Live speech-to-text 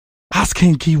just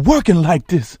can't keep working like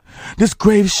this. This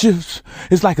grave shift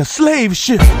is like a slave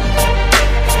ship.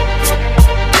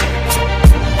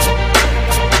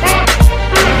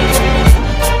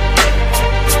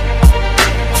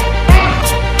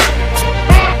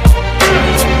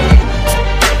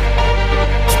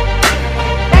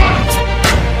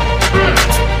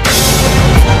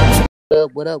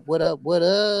 What up? What's up,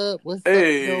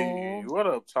 y'all? What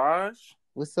up, Taj?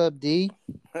 What's up, D?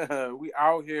 We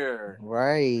out here.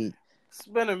 Right. It's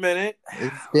been a minute.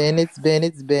 It's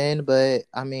been, but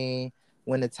I mean,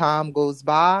 when the time goes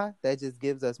by, that just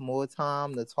gives us more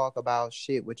time to talk about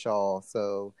shit with y'all.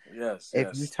 So yes,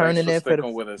 if you turning in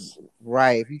for with us.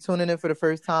 Right, if you tuning in for the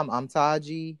first time, I'm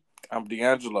Taji. I'm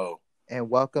D'Angelo. And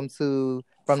welcome to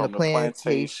From the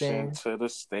Plantation to the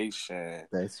Station.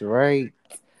 That's right.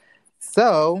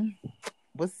 So,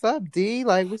 what's up, D?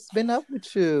 Like, what's been up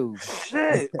with you?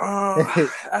 Shit.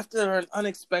 After an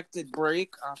unexpected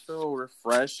break, I feel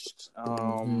refreshed.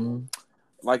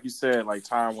 Like you said, like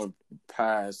time went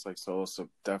past, like so it's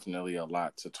definitely a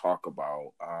lot to talk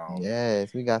about.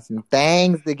 Yes, we got some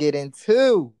things to get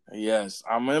into. Yes,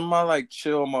 I'm in my like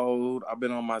chill mode. I've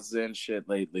been on my Zen shit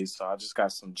lately, so I just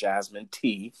got some jasmine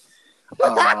tea.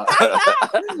 Not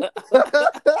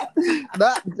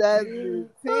jasmine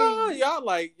tea. Y'all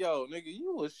like, yo, nigga,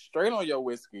 you was straight on your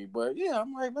whiskey, but yeah,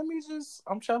 I'm like,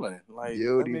 I'm chilling. Like,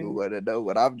 you don't even want to know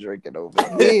what I'm drinking over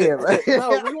here.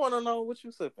 No, we want to know what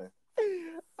you sipping.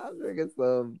 I'm drinking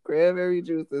some cranberry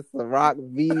juice and some rock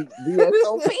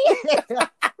VSOP.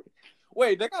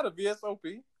 Wait, they got a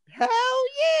VSOP? Hell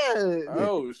yeah!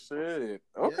 Oh shit!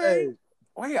 Okay. Yes.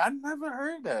 Wait, I never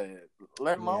heard that.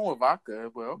 Let alone with vodka,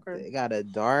 but okay. They got a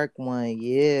dark one,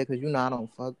 yeah, because I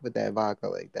don't fuck with that vodka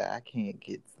like that. I can't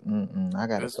get. I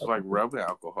gotta. It's like rubbing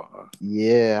alcohol.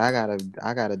 Yeah,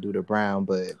 I gotta do the brown,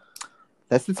 but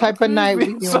that's the type of night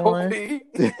we on.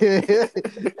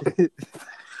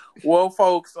 Well,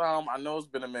 folks, I know it's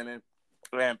been a minute,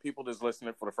 and people just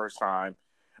listening for the first time.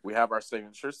 We have our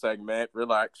signature segment: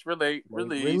 relax, relate,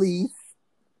 release.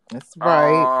 That's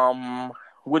right.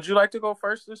 Would you like to go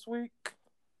first this week?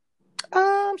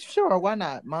 Sure. Why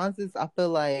not? Mine's is, I feel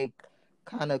like,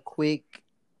 kind of quick.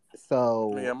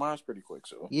 So yeah, mine's pretty quick.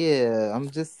 So yeah,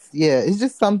 it's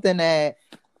just something that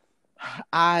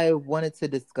I wanted to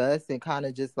discuss and kind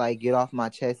of just like get off my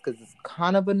chest because it's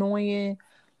kind of annoying,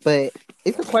 but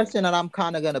it's a question that I'm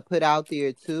kind of gonna put out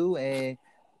there too. And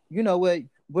you know what?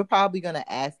 We're probably gonna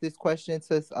ask this question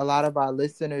to a lot of our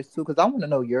listeners too, because I want to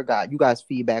know you guys'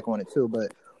 feedback on it too.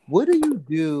 But what do you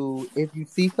do if you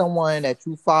see someone that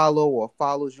you follow or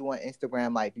follows you on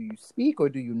Instagram? Like, do you speak or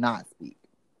do you not speak?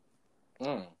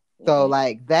 So,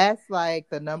 like, that's like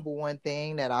the number one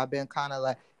thing that I've been kind of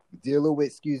like dealing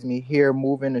with, here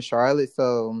moving to Charlotte.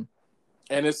 So,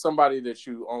 and it's somebody that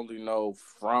you only know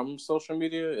from social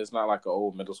media? It's not like an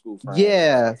old middle school friend?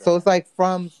 Yeah, so it's like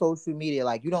from social media.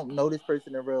 Like, you don't know this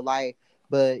person in real life,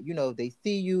 but, they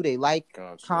see you, they like,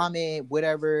 comment,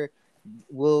 whatever.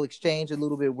 We'll exchange a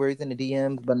little bit of words in the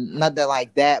DMs, but not that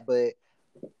like that. But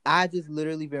I just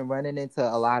literally been running into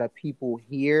a lot of people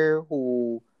here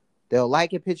who they'll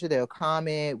like a picture, they'll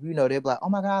comment, they'll be like, oh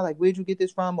my God, like, where'd you get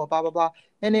this from? Or blah, blah, blah.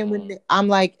 And then when I'm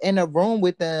like in a room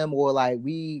with them, or like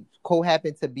we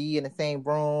happen to be in the same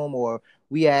room, or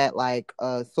we at like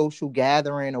a social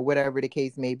gathering or whatever the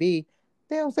case may be,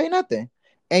 they don't say nothing.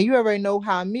 And you already know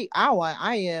how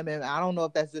I am, and I don't know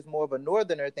if that's just more of a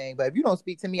northerner thing, but if you don't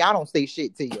speak to me, I don't say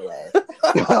shit to your ass.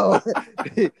 So,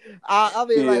 I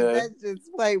mean, like, that's just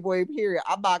Playboy, period.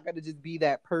 I'm not going to just be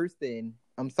that person.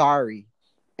 I'm sorry.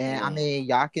 And I mean,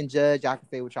 y'all can judge, y'all can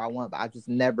say what y'all want, but I've just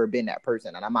never been that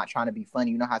person. And I'm not trying to be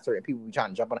funny. You know how certain people be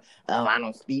trying to jump on, oh, I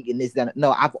don't speak and this, that.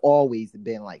 No, I've always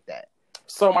been like that.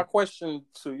 So my question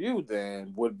to you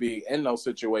then would be, in those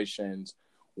situations,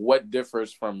 what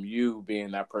differs from you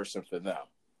being that person for them?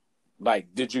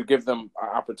 Like, did you give them an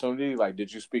opportunity? Like,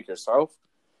 did you speak yourself?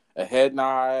 A head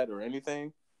nod or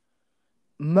anything?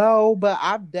 No, but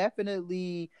I've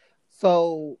definitely...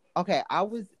 So, okay, I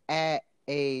was at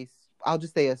I'll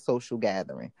just say a social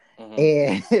gathering.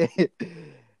 And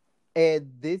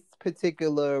and this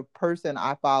particular person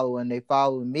I follow and they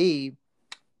follow me,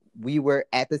 we were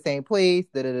at the same place,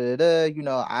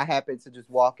 I happened to just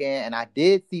walk in and I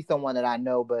did see someone that I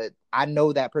know, but I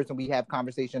know that person. We have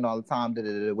conversation all the time,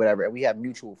 whatever, and we have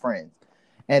mutual friends.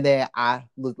 And then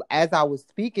as I was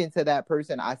speaking to that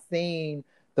person, I seen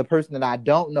the person that I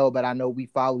don't know, but I know we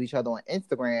follow each other on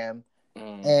Instagram.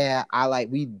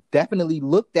 And we definitely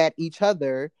looked at each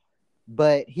other,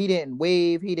 but he didn't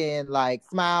wave, he didn't like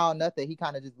smile, nothing. He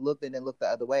kind of just looked and then looked the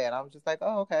other way. And I was just like,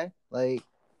 oh, okay. Like,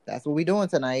 that's what we doing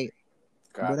tonight.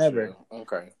 Gotcha. Whatever.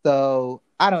 Okay. So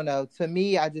I don't know. To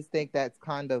me, I just think that's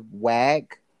kind of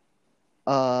whack.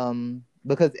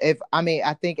 Because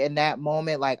I think in that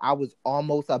moment, like I was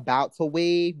almost about to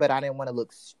wave, but I didn't want to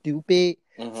look stupid.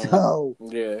 So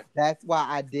yeah, that's why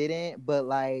I didn't. But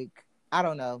like, I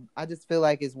don't know. I just feel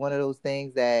like it's one of those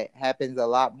things that happens a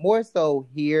lot more so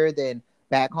here than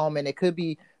back home. And it could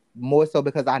be more so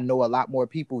because I know a lot more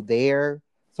people there.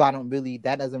 So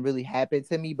that doesn't really happen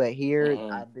to me. But here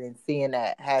I've been seeing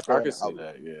that happen. I can see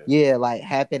that, yeah. Yeah, like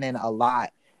happening a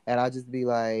lot. And I'll just be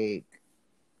like,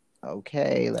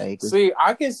 okay, like. See,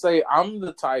 I can say I'm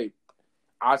the type,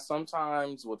 I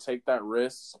sometimes will take that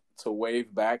risk to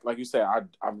wave back. Like you said,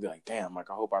 I'll be like, damn, like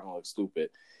I hope I don't look stupid.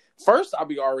 First, I'll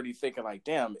be already thinking like,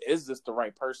 damn, is this the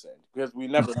right person? Because we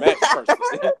never met in person.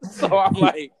 So I'm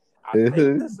like, I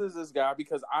think this is this guy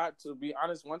because to be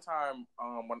honest, one time,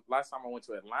 last time I went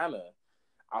to Atlanta,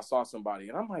 I saw somebody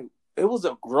and I'm like, it was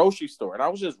a grocery store and I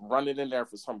was just running in there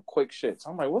for some quick shit. So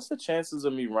I'm like, what's the chances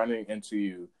of me running into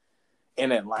you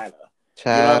in Atlanta?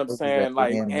 You know what I'm saying?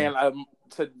 Like, and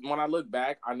when I look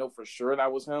back, I know for sure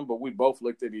that was him, but we both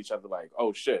looked at each other like,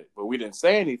 oh shit, but we didn't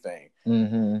say anything.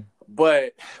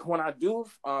 But when I do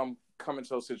come into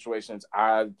those situations,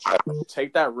 I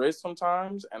take that risk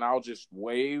sometimes and I'll just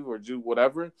wave or do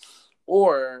whatever,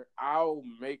 or I'll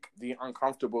make the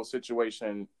uncomfortable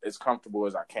situation as comfortable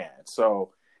as I can.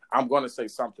 So I'm going to say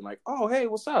something like, oh, hey,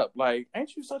 what's up? Like,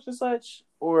 ain't you such and such?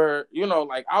 Or,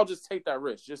 like I'll just take that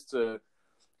risk just to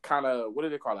kind of, what do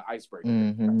they call it?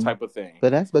 Icebreaker type of thing.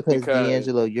 But that's because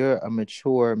D'Angelo, you're a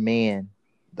mature man.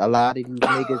 A lot of these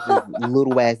niggas is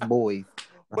little ass boys.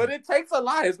 But it takes a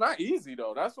lot. It's not easy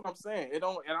though. That's what I'm saying.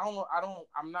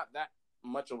 I'm not that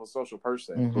much of a social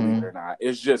person, believe it or not.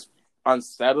 It's just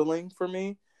unsettling for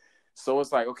me. So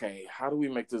it's like, okay, how do we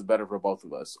make this better for both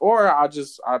of us? Or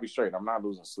I'll be straight. I'm not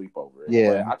losing sleep over it.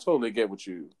 Yeah. But I totally get what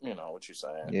you're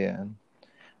saying. Yeah.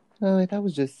 That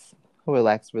was just a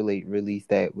relaxed release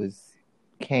that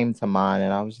came to mind.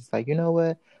 And I was just like, you know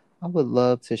what? I would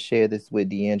love to share this with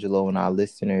D'Angelo and our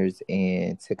listeners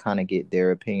and to kind of get their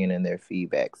opinion and their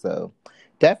feedback. So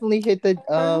definitely hit the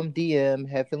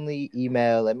DM, definitely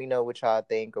email. Let me know what y'all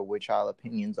think or what y'all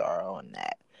opinions are on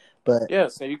that. But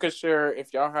yes, and you can share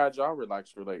if y'all had y'all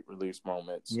relax, relate, release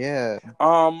moments. Yeah.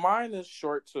 Mine is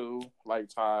short too, like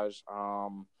Taj.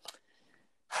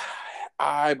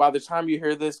 By the time you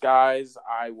hear this, guys,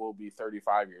 I will be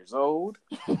 35 years old.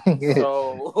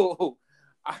 So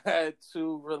I had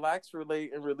to relax,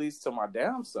 relate, and release to my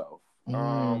damn self.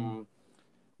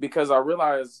 Because I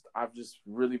realized I've just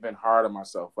really been hard on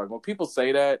myself. Like when people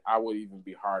say that, I would even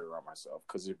be harder on myself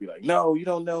because it'd be like, no, you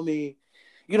don't know me.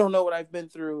 You don't know what I've been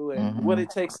through and what it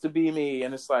takes to be me.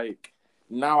 And it's like,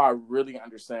 now I really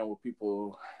understand what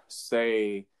people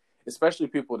say, especially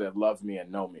people that love me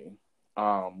and know me,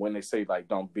 when they say like,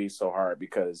 don't be so hard,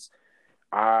 because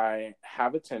I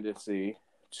have a tendency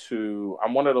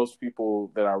I'm one of those people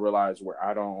that I realize where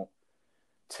I don't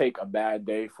take a bad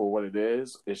day for what it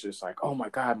is. It's just like, oh my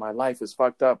God, my life is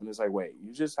fucked up. And it's like, wait,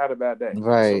 you just had a bad day.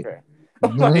 Right. It's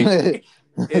okay.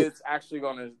 Like, it's actually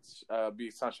going to be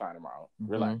sunshine tomorrow.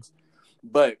 Relax.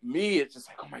 But me, it's just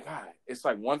like, oh my God. It's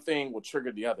like one thing will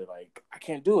trigger the other. Like, I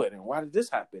can't do it. And why did this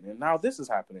happen? And now this is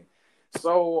happening.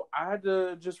 So I had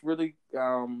to just really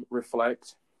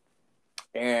reflect.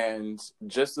 And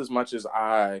just as much as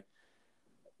I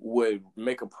would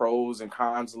make a pros and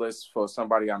cons list for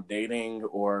somebody I'm dating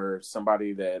or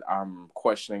somebody that I'm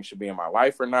questioning should be in my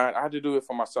life or not, I had to do it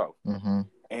for myself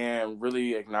and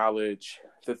really acknowledge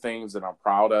the things that I'm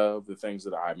proud of, the things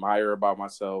that I admire about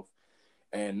myself,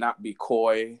 and not be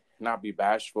coy, not be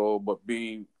bashful, but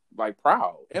be like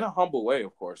proud in a humble way,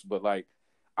 of course. But like,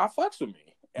 I fucks with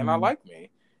me and I like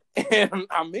me and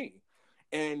I'm me,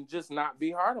 and just not be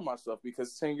hard on myself,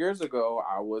 because 10 years ago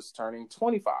I was turning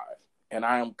 25. And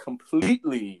I am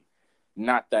completely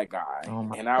not that guy.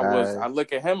 And I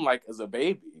look at him like as a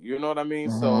baby. You know what I mean?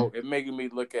 So it making me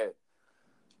look at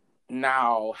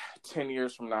now, 10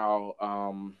 years from now,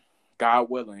 God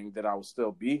willing, that I will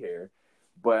still be here.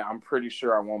 But I'm pretty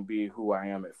sure I won't be who I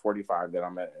am at 45 that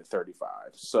I'm at 35.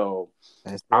 So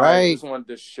that's right. I just wanted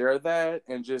to share that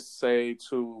and just say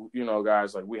to,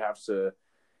 guys, like, we have to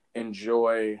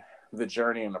enjoy the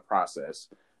journey and the process.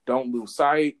 Don't lose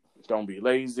sight. Don't be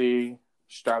lazy,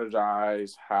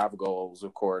 strategize, have goals,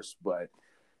 of course, but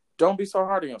don't be so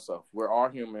hard on yourself. We're all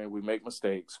human. We make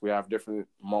mistakes. We have different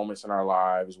moments in our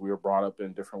lives. We were brought up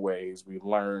in different ways. We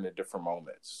learn at different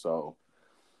moments. So,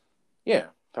 yeah,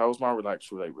 that was my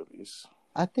relax, relate, release.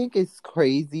 I think it's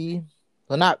crazy.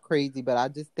 Well, not crazy, but I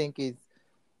just think it's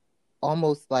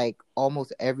almost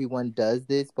everyone does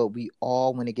this, but we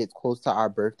all, when it gets close to our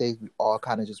birthdays, we all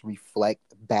kind of just reflect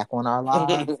back on our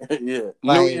lives. Yeah, New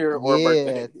Like, Year or yeah,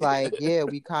 birthday. it's like, yeah,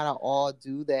 we kind of all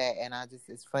do that. And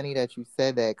it's funny that you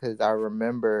said that, because I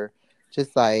remember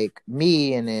just like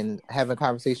me, and then having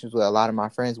conversations with a lot of my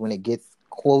friends when it gets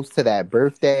close to that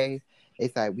birthday,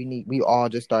 it's like we all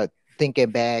just start thinking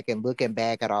back and looking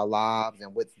back at our lives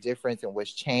and what's different and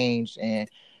what's changed. And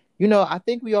I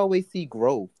think we always see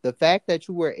growth. The fact that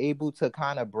you were able to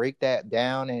kind of break that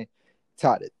down and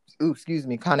kind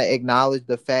of acknowledge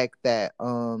the fact that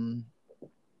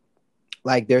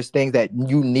like there's things that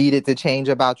you needed to change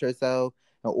about yourself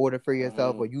in order for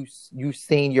yourself, or you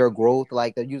seen your growth,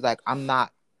 like that. You was like, I'm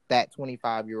not that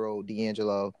 25-year-old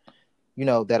D'Angelo,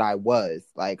 that I was.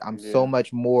 Like, I'm so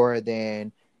much more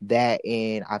than that,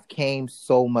 and I've came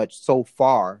so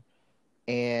far.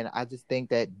 And I just think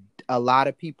that a lot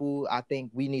of people, I think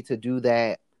we need to do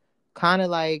that kind of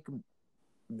like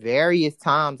various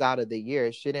times out of the year.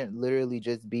 It shouldn't literally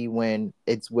just be when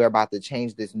we're about to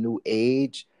change this new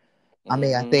age. I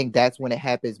mean, I think that's when it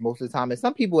happens most of the time. And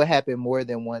some people, it happen more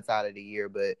than once out of the year.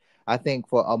 But I think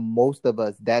for most of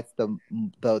us, that's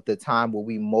the time where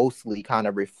we mostly kind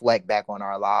of reflect back on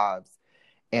our lives.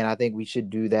 And I think we should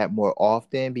do that more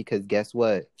often, because guess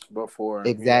what?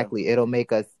 Exactly. It'll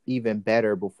make us even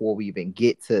better before we even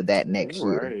get to that next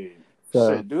year.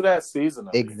 So do that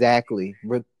seasonally. Exactly.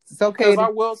 It's okay. Because I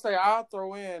will say, I'll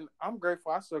throw in, I'm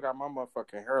grateful I still got my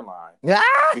motherfucking hairline.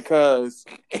 Because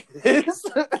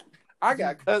I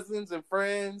got cousins and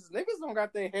friends. Niggas don't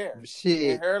got their hair.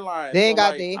 Shit. Their hairline. They ain't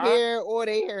got their hair or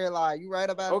their hairline. You right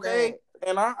about that.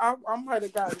 And I might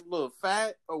have gotten a little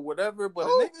fat or whatever, but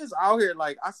niggas out here,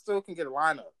 like, I still can get a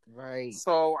lineup. Right.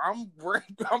 So I'm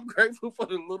grateful for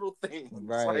the little things.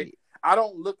 Right. Like, I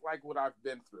don't look like what I've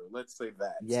been through. Let's say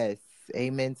that. Yes.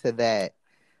 Amen to that.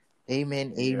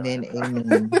 Amen.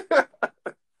 Amen.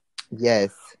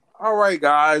 Yes. All right,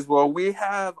 guys. Well, we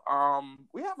have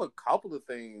a couple of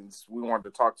things we wanted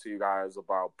to talk to you guys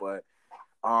about, but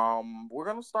we're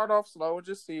gonna start off slow and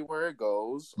just see where it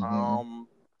goes.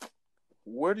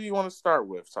 Where do you want to start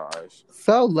with, Taj?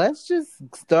 So let's just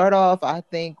start off, I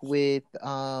think, with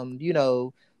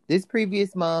this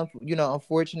previous month.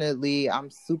 Unfortunately,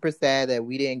 I'm super sad that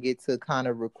we didn't get to kind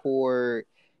of record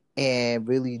and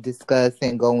really discuss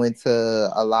and go into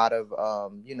a lot of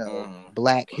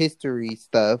Black history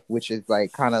stuff, which is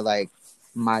like kind of like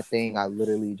my thing. I'm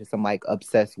like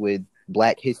obsessed with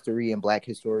Black history and Black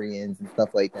historians and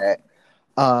stuff like that.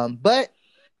 But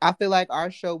I feel like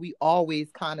our show, we always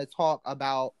kind of talk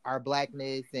about our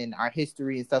Blackness and our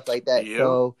history and stuff like that. Yep.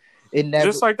 So it never,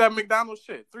 just like that McDonald's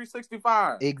shit,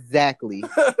 365. Exactly.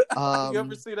 You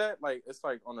ever see that? Like, it's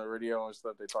like on the radio and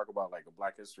stuff. They talk about like a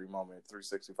Black History moment,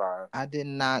 365. I did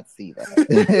not see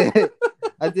that.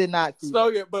 I did not see. So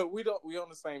yeah, but we on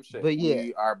the same shit. But yeah,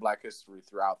 we are Black History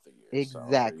throughout the year.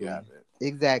 Exactly. So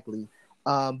exactly.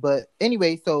 But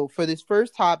anyway, so for this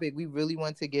first topic, we really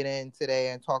want to get in today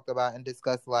and talk about and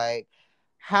discuss like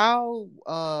how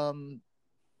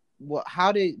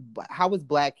was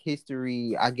Black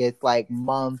History, I guess, like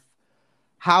month,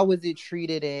 how was it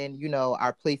treated in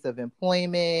our place of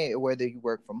employment, whether you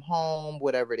work from home,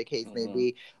 whatever the case may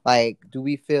be? Like, do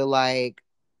we feel like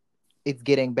it's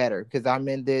getting better? Because I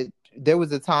mean, there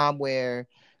was a time where,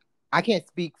 I can't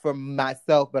speak for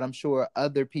myself, but I'm sure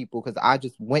other people, because I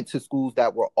just went to schools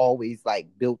that were always like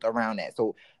built around that.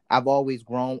 So I've always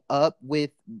grown up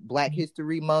with Black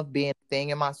History Month being a thing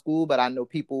in my school, but I know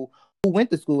people who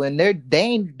went to school and their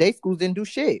schools didn't do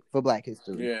shit for Black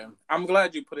history. Yeah, I'm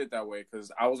glad you put it that way, because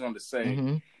I was going to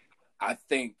say, I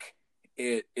think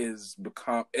it has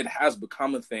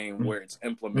become a thing where it's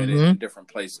implemented in different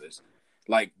places.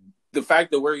 Like, the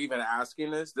fact that we're even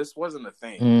asking this wasn't a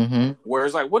thing. Where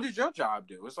it's like, what did your job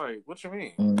do? It's like, what you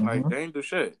mean? Like, they ain't do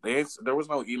shit. There was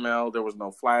no email. There was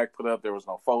no flag put up. There was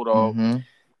no photo.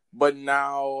 But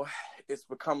now it's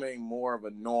becoming more of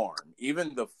a norm.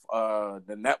 Even the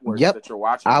networks that you're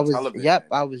watching on television.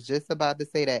 I was just about to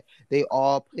say that. They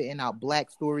all putting out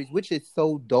Black stories, which is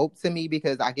so dope to me,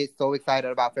 because I get so excited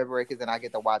about February, because then I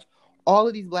get to watch all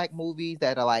of these Black movies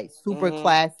that are like super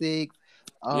classics.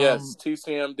 Yes,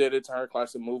 TCM did it, Turner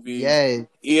Classic Movies. Yes.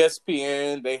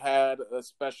 ESPN, they had a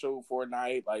special for a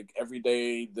night, like every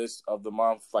day of the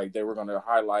month, like they were going to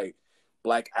highlight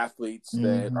Black athletes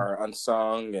that are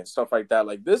unsung and stuff like that.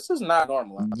 Like, this is not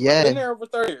normal. Yes. I've been there over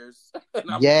 30 years.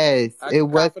 I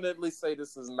can confidently say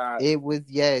this is not. It was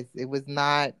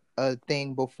not a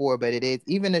thing before, but it is.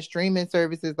 Even the streaming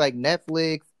services like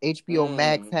Netflix, HBO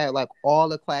Max had like all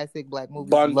the classic black movies.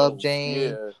 Bundles,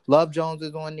 Love Jones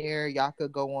is on there. Y'all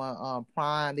could go on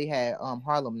Prime. They had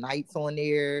Harlem Nights on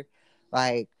there.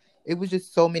 Like, it was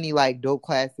just so many like dope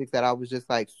classics that I was just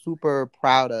like super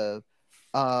proud of.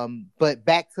 But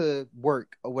back to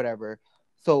work or whatever.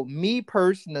 So me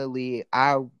personally,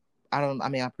 I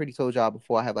pretty told y'all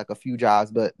before I have like a few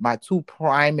jobs, but my two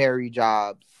primary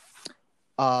jobs,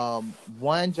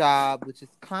 one job which is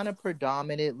kind of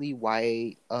predominantly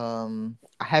white. I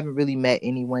haven't really met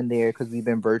anyone there because we've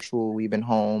been virtual, we've been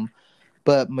home,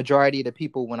 but majority of the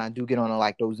people when I do get on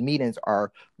like those meetings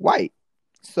are white.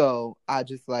 So I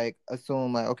just like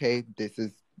assume like, okay, this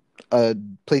is a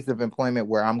place of employment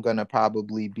where I'm gonna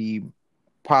probably be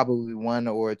one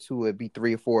or two, it'd be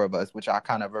three or four of us, which I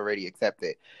kind of already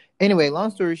accepted. Anyway,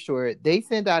 long story short, they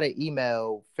sent out an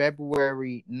email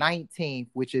February 19th,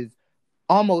 which is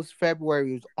almost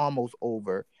February is almost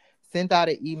over. Sent out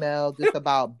an email just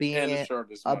about being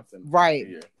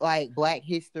right, like Black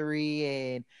History,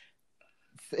 and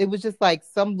it was just like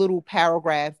some little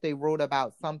paragraphs they wrote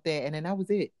about something, and then that was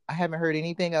it. I haven't heard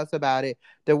anything else about it.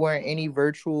 There weren't any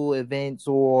virtual events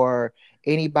or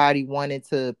anybody wanted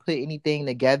to put anything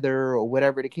together or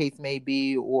whatever the case may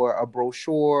be, or a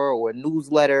brochure or a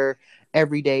newsletter,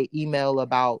 everyday email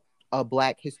about a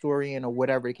Black historian or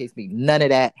whatever the case may be. None of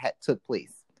that took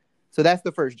place. So that's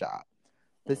the first job.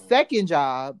 The second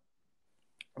job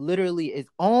literally is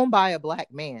owned by a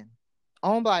Black man.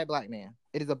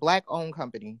 It is a Black-owned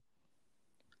company.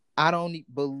 I don't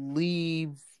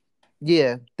believe,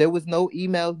 there was no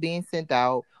emails being sent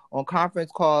out. On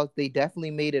conference calls, they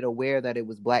definitely made it aware that it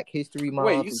was Black History Month.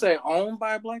 Wait, you say owned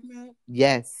by a Black man?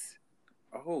 Yes.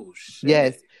 Oh, shit.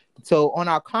 Yes. So on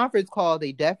our conference call,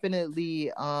 they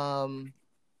definitely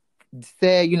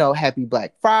said, Happy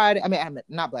Black Friday.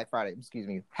 Not Black Friday, excuse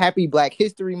me. Happy Black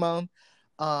History Month,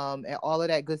 and all of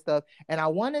that good stuff. And I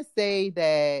want to say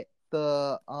that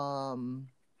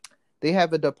they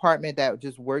have a department that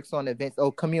just works on events.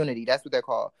 Oh, community, that's what they're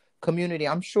called. Community.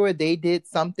 I'm sure they did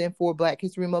something for Black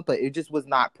History Month, but it just was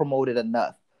not promoted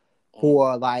enough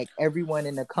for like everyone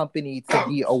in the company to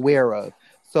be aware of.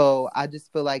 So I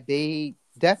just feel like they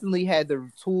definitely had the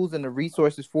tools and the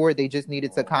resources for it. They just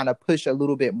needed to kind of push a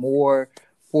little bit more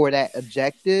for that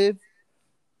objective.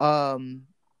 But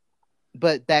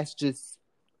that's just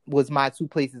was my two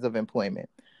places of employment.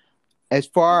 As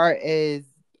far as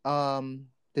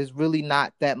there's really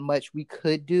not that much we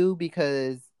could do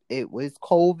because it was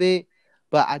COVID.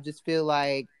 But I just feel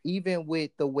like even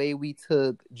with the way we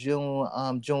took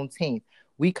Juneteenth,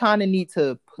 we kind of need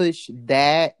to push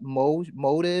that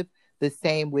motive the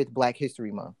same with Black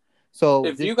History Month. So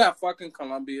if you got fucking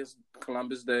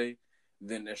Columbus Day,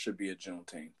 then there should be a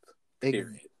Juneteenth.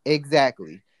 Period.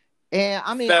 Exactly. And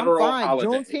I'm fine. Holiday.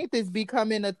 Juneteenth is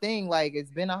becoming a thing. Like,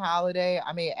 it's been a holiday.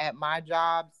 At my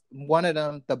jobs, one of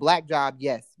them, the Black job,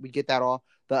 yes, we get that off.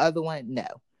 The other one, no.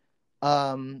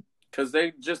 Because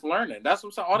they just learning. That's what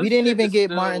I'm saying. We didn't even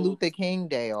get Martin Luther King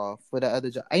Day off for the other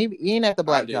job. Even at the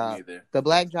Black job. Either. The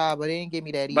Black job, but they didn't give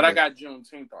me that either. But I got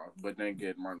Juneteenth off, but didn't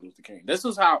get Martin Luther King. That's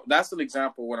an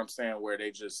example of what I'm saying, where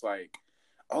they just like,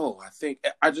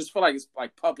 I just feel like it's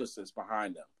like publicists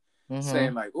behind them. Mm-hmm.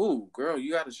 Saying like, "Ooh, girl,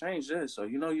 you got to change this, or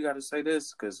you got to say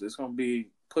this because it's going to be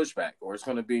pushback, or it's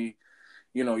going to be,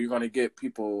 you're going to get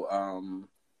people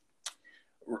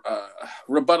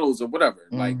rebuttals or whatever.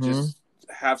 Mm-hmm. Like, just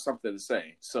have something to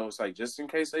say. So it's like, just in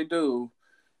case they do,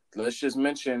 let's just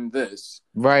mention this,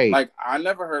 right? Like, I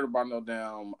never heard about no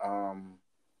damn,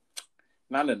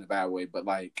 not in a bad way, but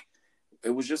like,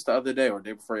 it was just the other day or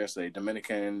day before yesterday,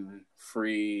 Dominican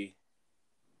Free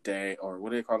Day, or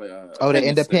what do they call it? The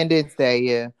Independence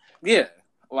Day, yeah.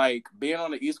 Like, being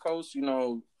on the East Coast,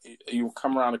 you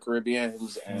come around the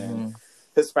Caribbeans and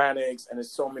Hispanics, and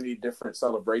there's so many different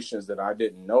celebrations that I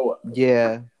didn't know of.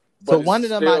 Yeah. But so one of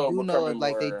them I do know is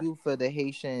like they do for the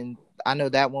Haitian. I know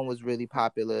that one was really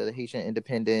popular, the Haitian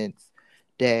Independence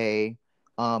Day.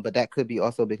 But that could be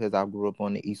also because I grew up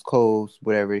on the East Coast,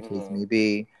 whatever the case may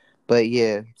be. But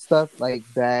yeah, stuff like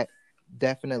that.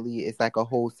 Definitely it's like a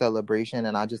whole celebration,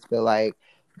 and I just feel like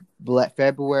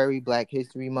February, Black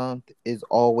History Month, is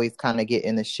always kind of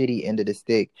getting the shitty end of the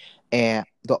stick. And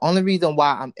the only reason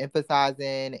why I'm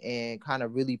emphasizing and kind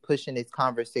of really pushing this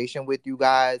conversation with you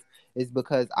guys is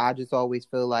because I just always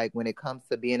feel like when it comes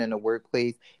to being in a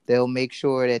workplace, they'll make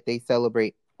sure that they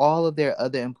celebrate all of their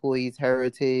other employees'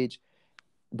 heritage,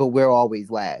 but we're always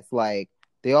last. Like,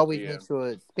 They always Yeah. make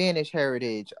sure Spanish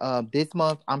heritage. This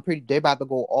month they about to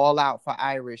go all out for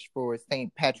Irish for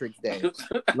St. Patrick's Day.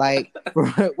 Like,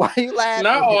 why you laughing?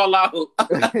 Not all out.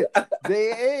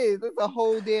 There is. It's a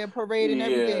whole damn parade and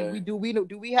everything. Yeah.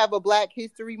 Do we have a Black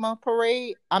History Month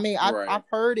parade? I mean, Right. I've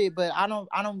heard it, but I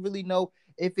don't really know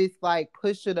if it's like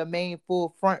pushed to the main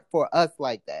full front for us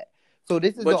like that. So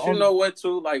this is. But you know what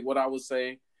too? Like what I would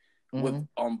say with Mhm.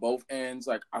 on both ends,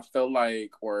 like I feel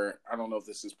like, or I don't know if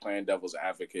this is playing devil's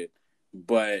advocate,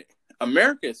 but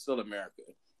America is still America.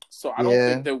 So I don't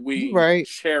think that we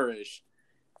cherish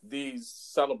these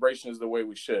celebrations the way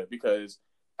we should, because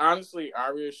honestly,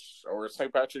 Irish or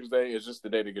St. Patrick's Day is just the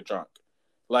day to get drunk.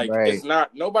 Like it's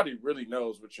not, nobody really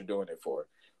knows what you're doing it for,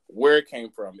 where it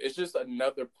came from. It's just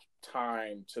another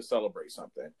time to celebrate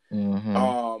something.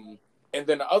 Mm-hmm. And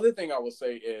then the other thing I would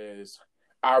say is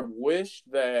I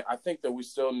think that we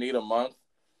still need a month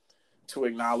to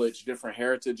acknowledge different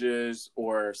heritages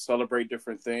or celebrate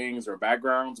different things or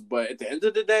backgrounds. But at the end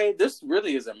of the day, this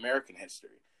really is American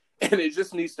history. And it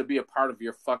just needs to be a part of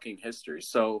your fucking history.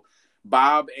 So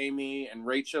Bob, Amy, and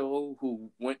Rachel, who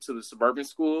went to the suburban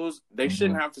schools, they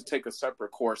shouldn't have to take a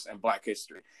separate course in Black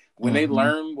history. When they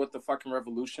learn what the fucking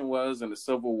revolution was and the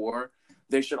Civil War,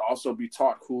 they should also be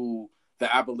taught who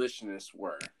the abolitionists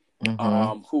were,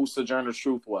 who Sojourner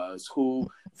Truth was, who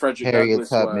Frederick Douglass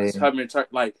was,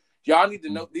 like, y'all need to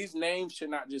know these names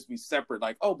should not just be separate.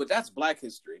 Like, oh, but that's Black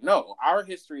history. No, our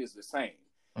history is the same.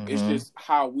 It's just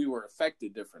how we were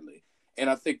affected differently. And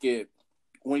I think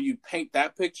when you paint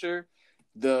that picture,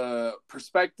 the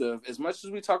perspective, as much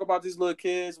as we talk about these little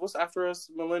kids, what's after us,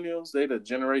 millennials? They the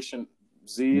Generation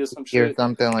Z or some shit, or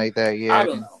something like that. Yeah, I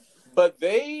don't know. But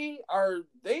they are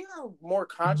more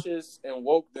conscious and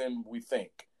woke than we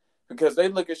think, because they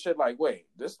look at shit like, wait,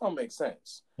 this don't make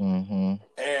sense. And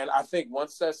I think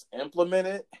once that's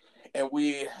implemented and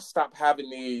we stop having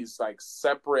these like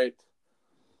separate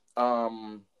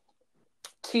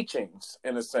teachings,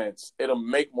 in a sense, it'll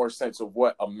make more sense of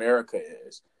what America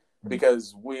is,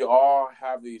 because we all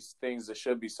have these things that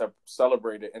should be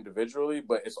celebrated individually,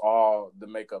 but it's all the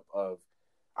makeup of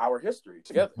our history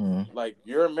together. Like,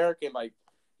 you're American, like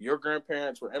your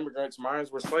grandparents were immigrants, mine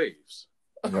were slaves,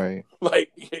 right?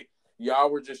 Like, y'all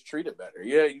were just treated better.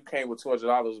 Yeah, you came with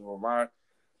 $200, but my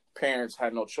parents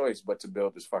had no choice but to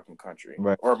build this fucking country,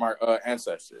 or my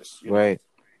ancestors, right?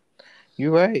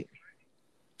 You're right.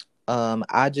 I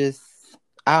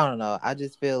don't know. I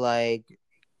just feel like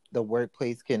the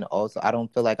workplace can also. I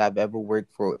don't feel like I've ever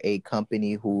worked for a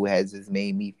company who has just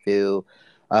made me feel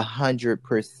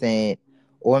 100%,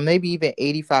 or maybe even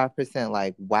 85%.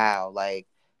 Like, wow, like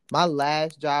my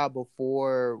last job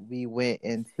before we went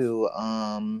into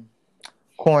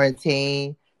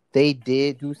quarantine, they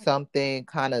did do something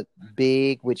kind of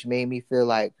big, which made me feel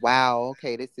like, wow,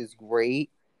 okay, this is great.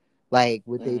 Like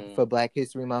for Black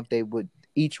History Month, they would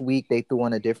each week they threw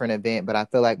on a different event, but I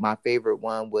feel like my favorite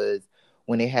one was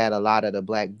when they had a lot of the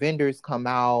Black vendors come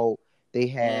out. They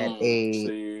had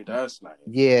that's nice.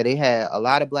 Yeah, they had a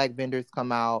lot of Black vendors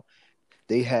come out.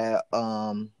 They had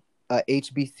a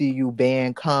HBCU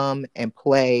band come and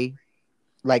play,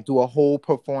 like do a whole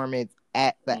performance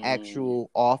at the actual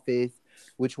office,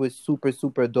 which was super,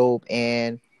 super dope.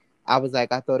 And I was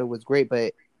like, I thought it was great,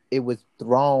 but it was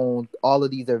thrown. All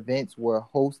of these events were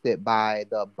hosted by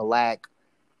the Black,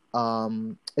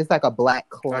 it's like a Black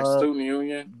club. Like student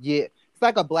union? Yeah. It's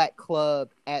like a Black club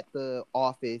at the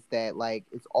office that like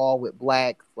it's all with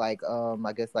Blacks, like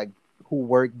I guess like who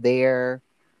work there.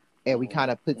 And we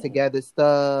kind of put together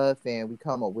stuff and we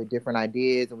come up with different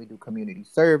ideas and we do community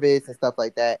service and stuff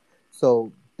like that.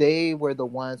 So they were the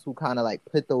ones who kind of like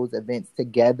put those events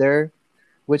together,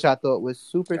 which I thought was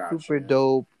super, super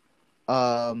dope.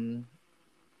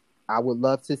 I would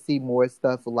love to see more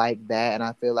stuff like that. And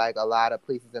I feel like a lot of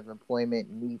places of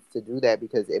employment needs to do that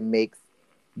because it makes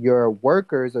your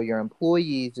workers or your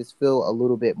employees just feel a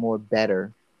little bit more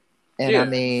better. And I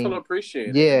mean, feel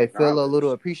appreciated. Yeah, feel a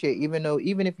little appreciated,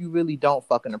 even if you really don't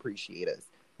fucking appreciate us,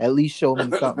 at least show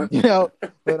me something. You know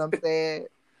what I'm saying?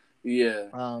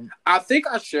 Yeah. I think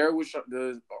I shared with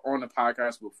on the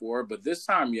podcast before, but this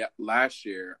time, last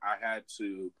year, I had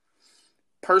to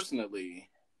personally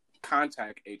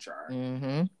contact HR.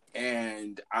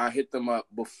 And I hit them up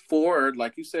before,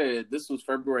 like you said, this was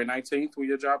February 19th when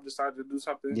your job decided to do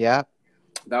something. Yeah.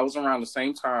 That was around the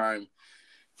same time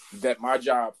that my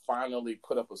job finally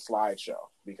put up a slideshow,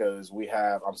 because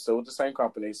I'm still with the same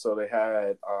company. So they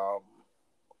had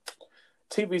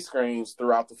TV screens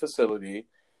throughout the facility,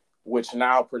 which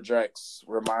now projects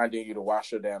reminding you to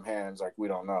wash your damn hands like we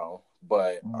don't know.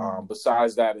 But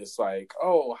besides that, it's like,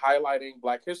 highlighting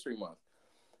Black History Month.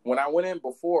 When I went in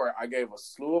before, I gave a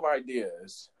slew of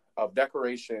ideas of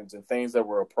decorations and things that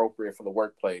were appropriate for the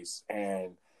workplace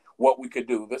and what we could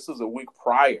do. This was a week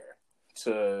prior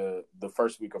to the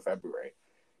first week of February.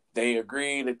 They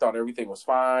agreed. They thought everything was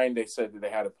fine. They said that they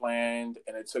had it planned,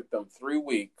 and it took them 3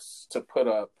 weeks to put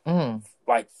up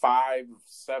like 5,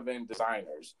 7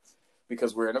 designers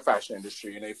because we're in the fashion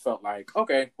industry, and they felt like,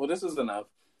 okay, well, this is enough.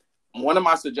 One of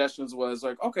my suggestions was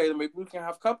like, okay, maybe we can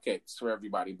have cupcakes for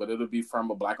everybody, but it'll be from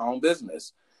a Black-owned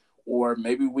business. Or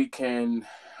maybe we can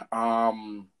have,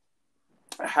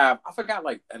 I forgot,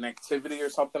 like an activity or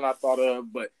something I thought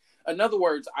of. But in other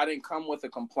words, I didn't come with a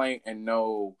complaint and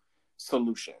no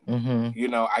solution. You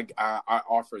know, I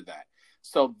offered that.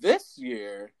 So this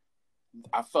year,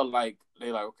 I felt like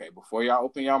they're like, okay, before y'all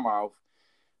open your mouth,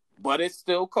 but it's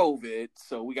still COVID,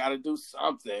 so we got to do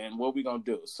something. What we going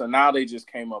to do? So now they just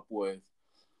came up with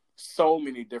so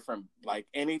many different, like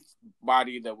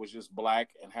anybody that was just Black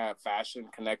and had fashion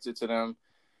connected to them,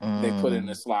 they put in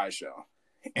a slideshow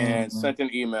and sent an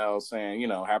email saying, you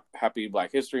know, happy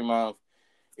Black History Month.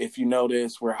 If you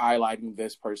notice, we're highlighting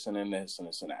this person and this and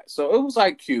this and that. So it was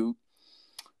like cute.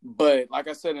 But like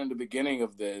I said in the beginning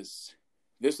of this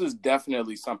is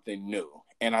definitely something new.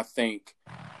 And I think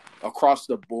across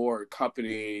the board,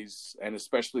 companies and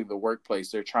especially the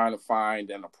workplace, they're trying to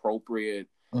find an appropriate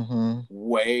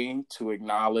way to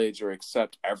acknowledge or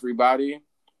accept everybody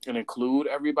and include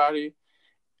everybody,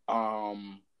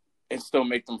 and still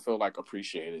make them feel like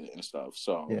appreciated and stuff.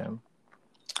 So yeah,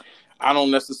 I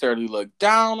don't necessarily look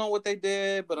down on what they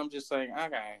did, but I'm just saying,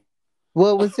 okay.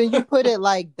 Well, when you put it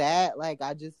like that, like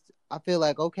I feel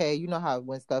like, okay, you know how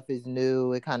when stuff is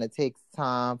new, it kind of takes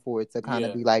time for it to kind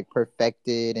of be like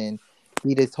perfected and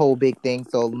be this whole big thing.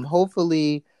 So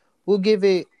hopefully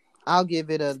I'll give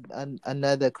it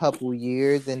another couple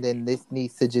years, and then this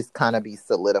needs to just kind of be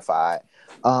solidified.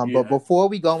 But before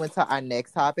we go into our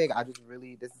next topic,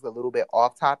 this is a little bit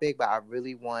off topic, but I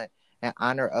really want, in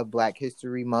honor of Black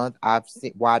History Month,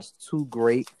 watched 2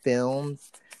 great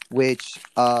films, which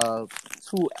one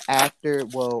actor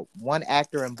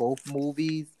in both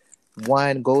movies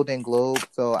won Golden Globe.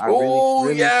 So I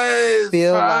really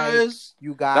feel like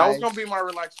you guys. That was gonna be my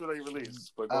Relax Really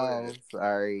release, but go ahead.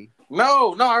 Sorry.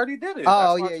 No, I already did it.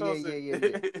 Oh,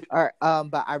 yeah. All right.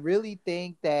 But I really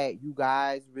think that you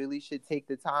guys really should take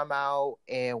the time out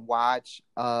and watch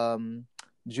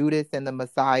Judas and the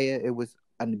Messiah. It was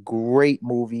a great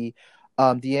movie.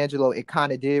 D'Angelo, it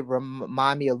kind of did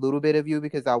remind me a little bit of you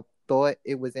because I thought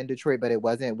it was in Detroit, but it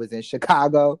wasn't. It was in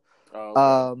Chicago.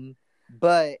 Oh, okay.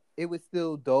 But it was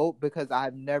still dope because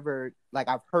I've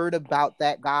heard about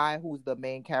that guy who's the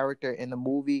main character in the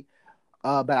movie,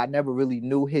 but I never really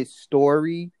knew his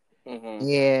story.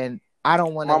 And I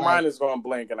don't want to. My mind is going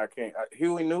blank, and I can't.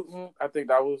 Huey Newton, I think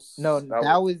that was. No,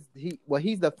 that was he. Well,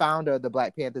 he's the founder of the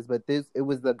Black Panthers, but it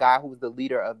was the guy who was the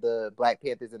leader of the Black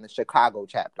Panthers in the Chicago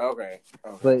chapter. Okay.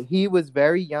 But he was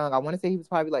very young. I want to say he was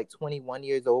probably like 21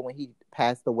 years old when he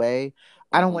passed away.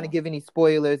 I don't want to give any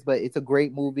spoilers, but it's a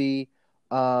great movie.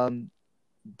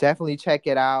 Definitely check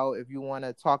it out. If you want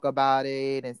to talk about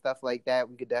it and stuff like that,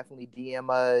 we could definitely DM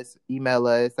us, email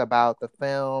us about the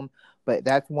film. But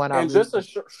that's one. And just a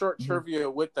short trivia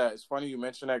with that. It's funny you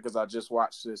mention that because I just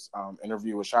watched this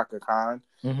interview with Shaka Khan.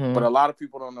 But a lot of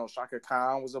people don't know Shaka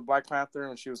Khan was a Black Panther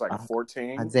when she was like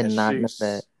 14. I did not know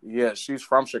that. Yeah, she's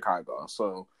from Chicago,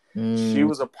 so she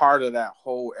was a part of that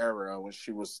whole era when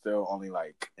she was still only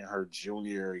like in her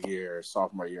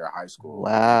sophomore year of high school.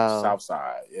 Wow,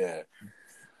 Southside, yeah.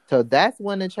 So that's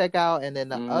one to check out. And then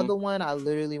the other one I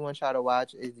literally want y'all to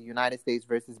watch is the United States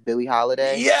versus Billie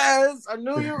Holiday. Yes! I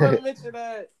knew you were going to mention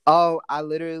that. Oh, I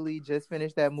literally just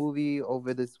finished that movie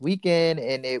over this weekend,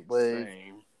 and it was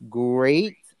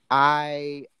great.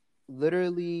 I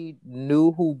literally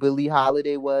knew who Billie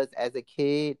Holiday was as a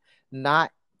kid,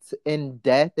 not in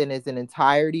depth and as an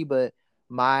entirety, but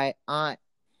my aunt,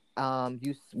 I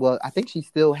think she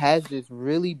still has this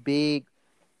really big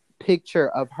picture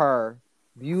of her.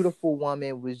 Beautiful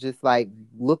woman, was just like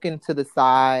looking to the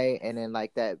side, and then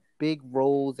like that big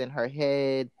rolls in her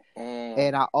head.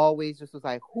 And I always just was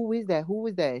like, who is that?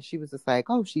 And she was just like,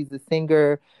 oh, she's a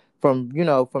singer from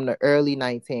the early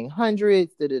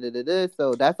 1900s.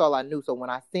 So that's all I knew. So when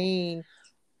I seen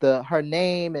her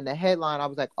name and the headline, I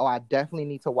was like, oh, I definitely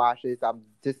need to watch this.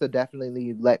 This will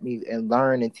definitely let me and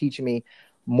learn and teach me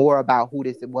more about who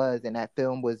this was. And that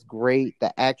film was great.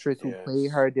 The actress who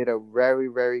played her did a very,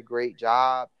 very great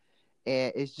job.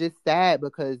 And it's just sad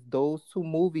because those 2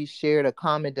 movies shared a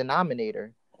common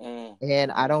denominator.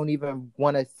 And I don't even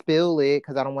want to spill it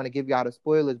because I don't want to give y'all the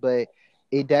spoilers, but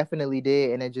it definitely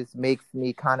did. And it just makes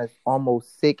me kind of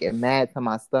almost sick and mad to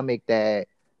my stomach that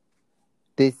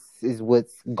this is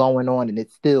what's going on, and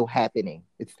it's still happening.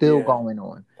 It's still going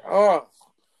on. Oh,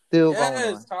 still going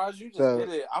yes, on. Taj, you just So- hit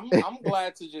it. I'm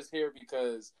glad to just hear,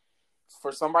 because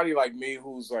for somebody like me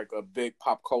who's like a big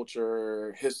pop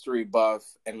culture history buff,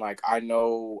 and like I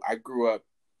grew up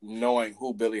knowing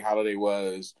who Billie Holiday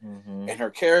was and her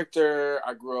character.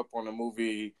 I grew up on the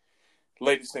movie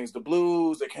Lady Sings the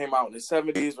Blues that came out in the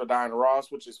 70s with Diana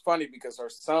Ross, which is funny because her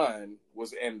son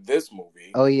was in this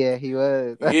movie. Oh yeah, he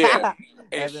was. Yeah.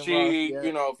 And Evan she, Ross, yeah.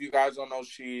 you know, if you guys don't know,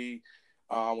 she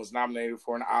was nominated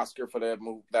for an Oscar for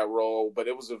that role, but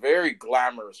it was a very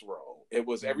glamorous role. It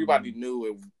was, everybody knew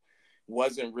it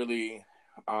wasn't really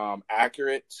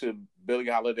accurate to Billie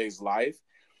Holiday's life.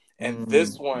 And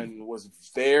this one was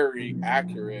very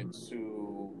accurate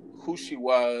to who she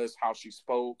was, how she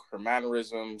spoke, her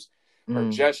mannerisms, her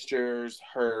gestures,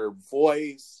 her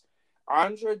voice.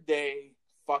 Andra Day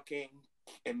fucking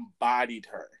embodied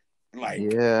her. Like,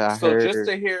 yeah, so just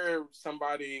to hear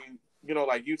somebody, you know,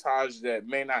 like you, Taj, that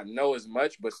may not know as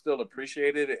much but still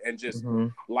appreciated it and just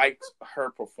liked her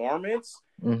performance,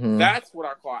 that's what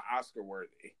I call Oscar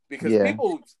worthy. Because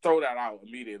people throw that out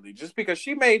immediately just because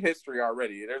she made history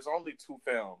already. There's only 2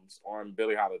 films on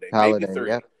Billie Holiday, maybe 3.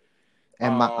 Yep.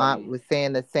 And my aunt was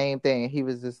saying the same thing. He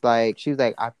was just like, she was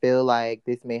like, I feel like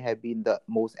this may have been the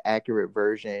most accurate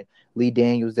version. Lee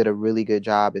Daniels did a really good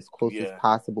job, as close as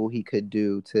possible he could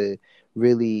do, to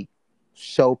really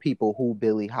show people who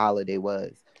Billie Holiday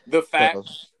was. The fact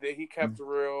that he kept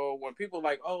real, when people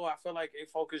like, oh, I feel like they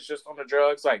focus just on the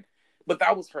drugs, like, but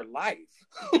that was her life.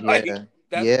 Like,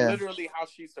 that's literally how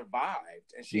she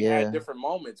survived. And she had different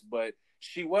moments, but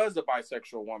she was a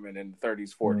bisexual woman in the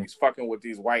 30s, 40s, fucking with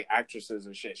these white actresses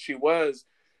and shit. She was,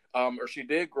 or she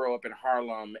did grow up in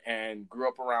Harlem and grew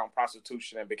up around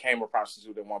prostitution and became a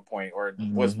prostitute at one point, or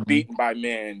was beaten by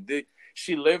men.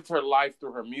 She lived her life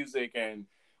through her music and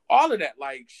all of that.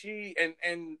 Like, she,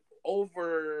 and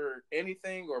over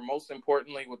anything, or most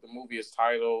importantly, what the movie is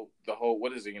titled, the whole,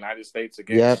 what is it, United States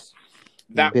Against?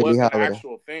 That Billie was an Holiday.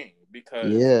 actual thing,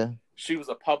 because she was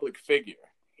a public figure.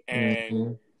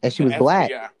 And she was black.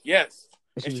 Yes.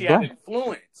 And she had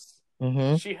influence.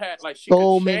 She had, like, she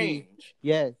so could many,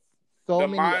 change so the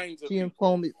many. minds of She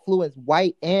people. influenced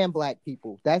white and black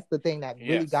people. That's the thing that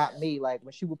really got me. Like,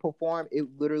 when she would perform, it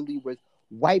literally was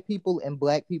white people and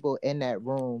black people in that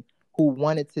room who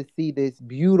wanted to see this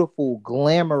beautiful,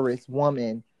 glamorous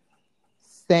woman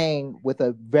sang with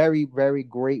a very, very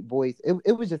great voice.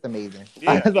 It was just amazing.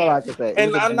 That's all I can say.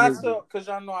 And I'm not so, because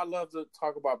y'all know I love to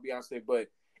talk about Beyonce, but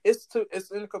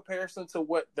it's in comparison to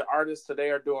what the artists today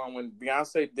are doing. When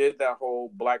Beyonce did that whole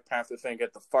Black Panther thing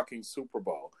at the fucking Super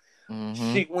Bowl,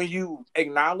 when you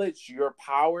acknowledge your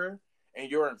power and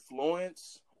your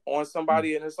influence on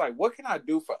somebody, and it's like, what can I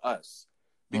do for us?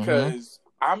 Because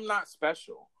I'm not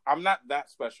special. I'm not that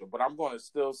special, but I'm going to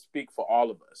still speak for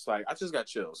all of us. Like, I just got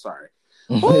chills. Sorry.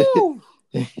 Woo!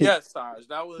 Yes, Taj.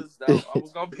 That was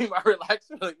gonna be my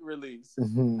relaxing release.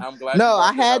 I'm glad. No,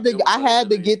 I had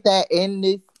to get that in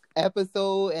this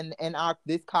episode and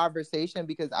this conversation,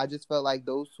 because I just felt like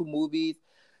those 2 movies,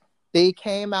 they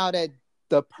came out at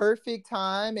the perfect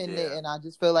time, and and I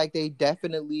just feel like they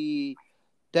definitely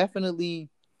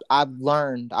I've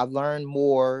learned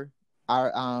more.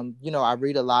 I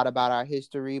read a lot about our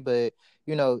history, but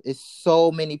it's so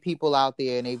many people out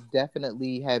there, and they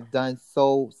definitely have done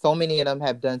so many of them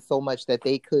have done so much that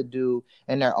they could do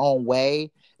in their own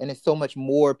way. And there's so much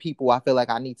more people I feel like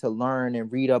I need to learn and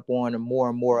read up on, and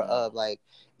more of. Like,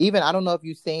 even, I don't know if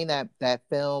you've seen that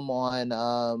film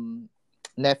on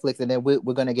Netflix, and then we're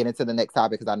going to get into the next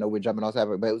topic, because I know we're jumping on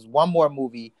topic, but it was one more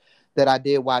movie that I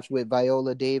did watch with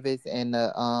Viola Davis and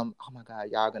oh my God,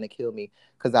 y'all gonna kill me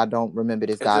because I don't remember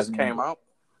this guy's name. It just came out?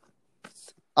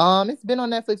 It's been on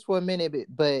Netflix for a minute,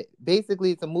 but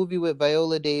basically it's a movie with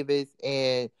Viola Davis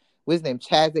and what's his name?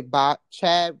 Chadwick Bosworth.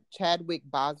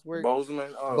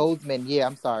 Boseman. Yeah,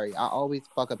 I'm sorry. I always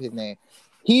fuck up his name.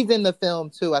 He's in the film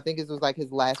too. I think this was like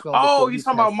his last film. Oh, you're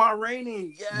talking about Ma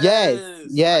Rainey. Yes.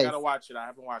 I gotta watch it. I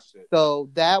haven't watched it. So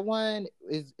that one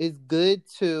is good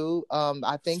too.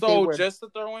 I think so. Just to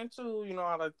throw in too,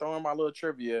 I like throwing my little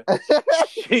trivia.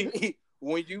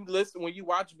 When you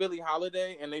watch Billie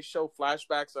Holiday and they show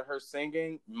flashbacks of her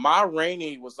singing, Ma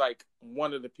Rainey was like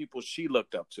one of the people she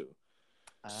looked up to.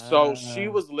 So she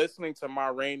was listening to Ma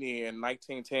Rainey in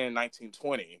 1910,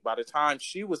 1920. By the time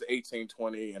she was 18,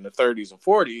 20 in the 30s and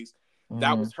 40s,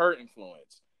 that was her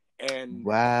influence. And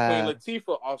Queen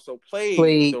Latifah also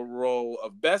played the role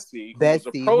of Bessie, who was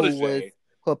a protege.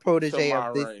 Her protege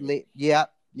of this.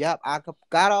 Yep. Yep, I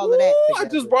got all of that I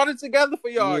just together. brought it together for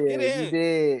y'all. Yeah, Get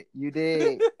in. you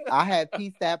did. I had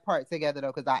pieced that part together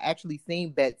though, because I actually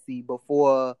seen Betsy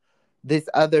before this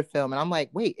other film, and I'm like,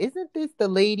 wait, isn't this the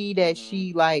lady that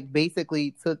she like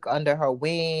basically took under her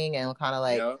wing and kind of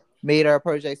like made her a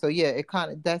project? So yeah, it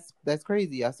kind of that's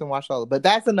crazy. I still watch all of it, but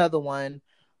that's another one.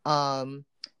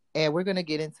 And we're gonna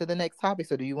get into the next topic.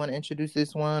 So do you want to introduce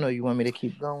this one, or you want me to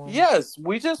keep going? Yes,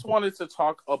 we just wanted to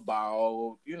talk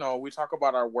about, we talk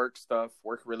about our work stuff,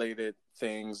 work related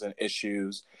things and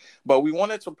issues, but we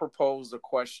wanted to propose the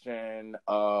question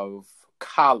of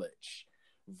college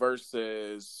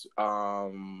versus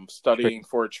studying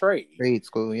for a Trade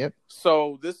school. Yep.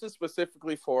 So this is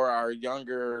specifically for our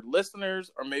younger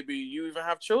listeners, or maybe you even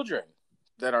have children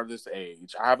that are this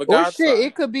age. I have a godson.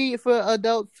 It could be for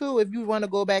adults too if you want to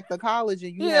go back to college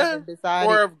and you haven't decided.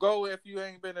 Or if you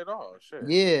ain't been at all. Sure.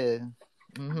 Yeah.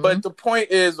 Mm-hmm. But the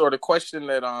point is, or the question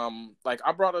that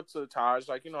I brought up to Taj,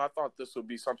 I thought this would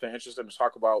be something interesting to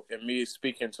talk about, and me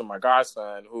speaking to my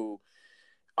godson who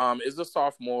is a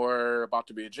sophomore, about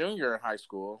to be a junior in high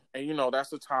school. And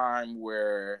that's a time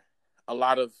where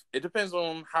it depends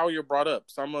on how you're brought up.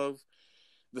 Some of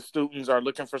the students are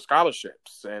looking for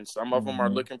scholarships, and some of them are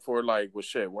looking for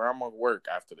where I'm gonna work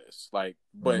after this.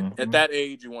 But at that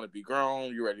age, you want to be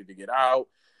grown, you're ready to get out,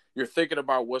 you're thinking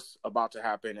about what's about to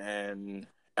happen, and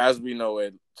as we know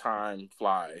it, time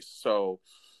flies. So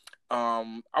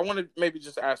I want to maybe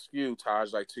just ask you,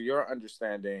 Taj, to your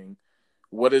understanding,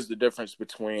 what is the difference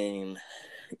between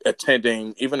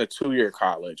attending even a 2-year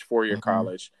college, 4-year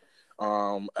college,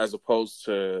 as opposed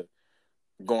to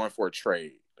going for a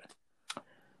trade?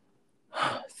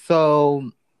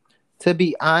 So, to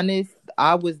be honest,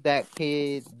 I was that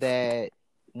kid that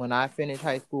when I finished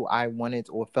high school, I wanted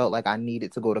or felt like I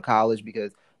needed to go to college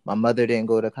because my mother didn't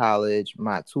go to college.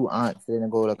 My 2 aunts didn't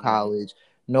go to college.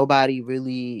 Nobody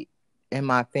really in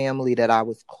my family that I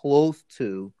was close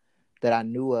to, that I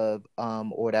knew of,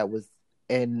 or that was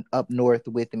up north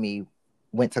with me,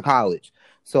 went to college.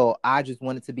 So I just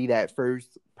wanted to be that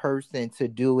first person to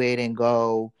do it and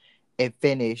go and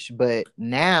finish. But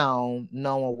now,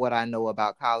 knowing what I know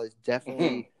about college,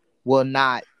 definitely will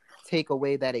not take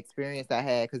away that experience I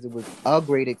had, because it was a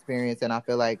great experience. And I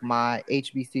feel like my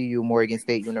HBCU, Morgan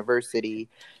State University,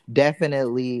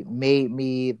 definitely made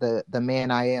me the man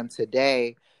I am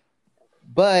today.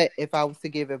 But if I was to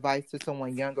give advice to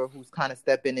someone younger who's kind of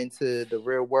stepping into the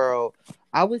real world,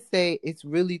 I would say it's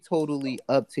really totally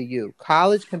up to you.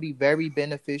 College can be very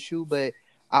beneficial, but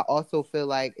I also feel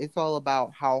like it's all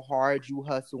about how hard you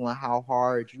hustle and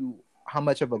how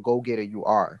much of a go-getter you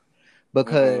are.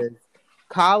 Because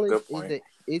college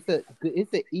it's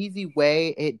an easy way.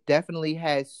 It definitely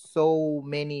has so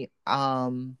many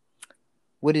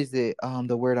what is it?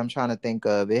 The word I'm trying to think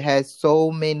of. It has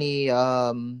so many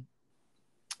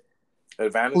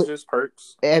advantages,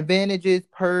 perks,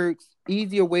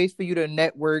 easier ways for you to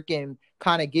network and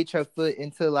kind of get your foot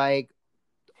into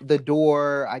the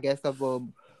door, I guess, of a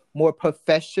more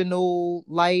professional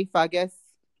life, I guess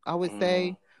I would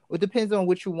say. It depends on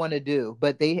what you want to do,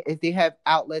 but if they have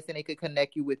outlets and they could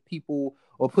connect you with people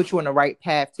or put you on the right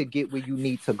path to get where you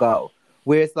need to go.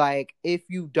 Where it's if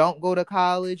you don't go to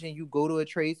college and you go to a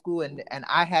trade school, and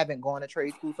I haven't gone to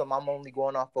trade school, so I'm only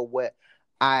going off of what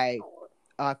I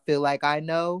feel like I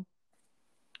know.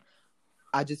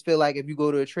 I just feel like if you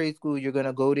go to a trade school, you're going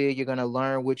to go there, you're going to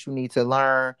learn what you need to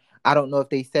learn. I don't know if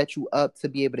they set you up to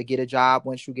be able to get a job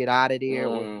once you get out of there,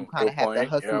 or you kind of have to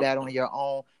hustle that on your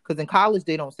own. Because in college,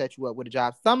 they don't set you up with a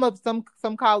job.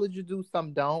 Some colleges do,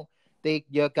 some don't.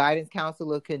 Your guidance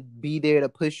counselor can be there to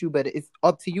push you, but it's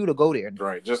up to you to go there.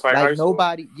 Right, just like high school.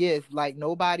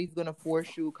 Nobody's gonna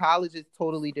force you. College is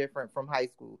totally different from high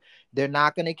school. They're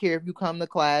not gonna care if you come to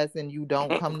class and you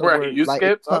don't come to work. You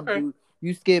skip, okay.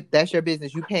 You skip. That's your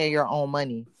business. You paying your own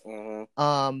money.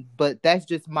 But that's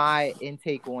just my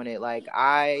intake on it.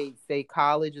 I say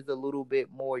college is a little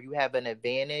bit more. You have an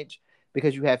advantage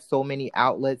because you have so many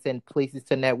outlets and places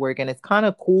to network, and it's kind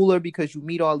of cooler because you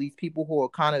meet all these people who are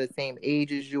kind of the same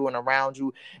age as you and around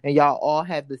you, and y'all all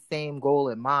have the same goal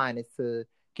in mind: is to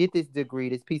get this degree,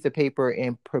 this piece of paper,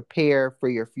 and prepare for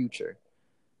your future.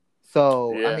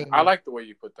 So yeah, I like the way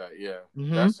you put that. Yeah,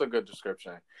 that's a good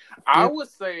description. I would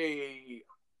say,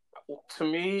 to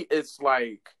me, it's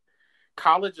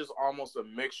college is almost a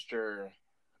mixture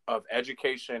of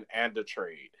education and a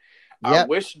trade. I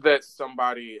wish that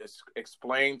somebody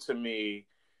explained to me,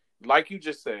 like you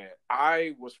just said,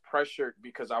 I was pressured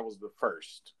because I was the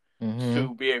first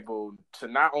to be able to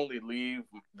not only leave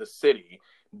the city,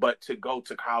 but to go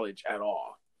to college at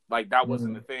all. That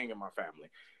wasn't a thing in my family.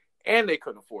 And they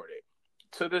couldn't afford it.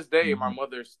 to this day, my Mm-hmm.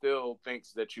 mother still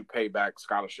thinks that you pay back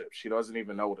scholarships. She doesn't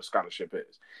even know what a scholarship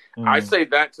is. I Mm-hmm. say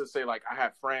that to say, like, I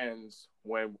had friends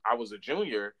when I was a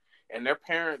junior, and their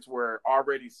parents were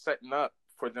already setting up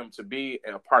for them to be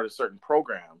a part of certain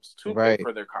programs to pay Right.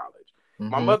 for their college.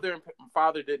 My Mm-hmm. mother and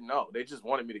father didn't know. They just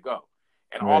wanted me to go.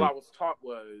 And all Right. I was taught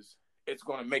was, it's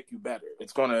going to make you better.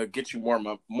 It's going to get you more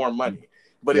money.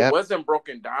 But it Yep. wasn't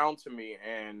broken down to me,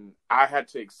 and I had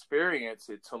to experience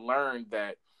it to learn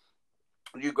that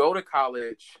you go to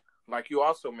college, like you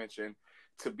also mentioned,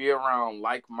 to be around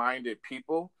like-minded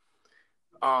people,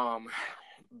 um,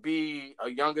 be a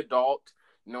young adult,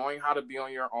 knowing how to be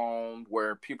on your own,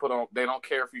 where they don't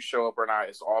care if you show up or not.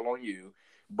 It's all on you.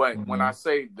 But when Mm-hmm. I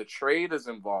say the trade is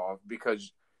involved,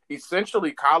 because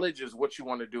essentially college is what you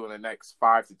want to do in the next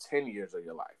 5 to 10 years of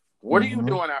your life. What are you Mm-hmm.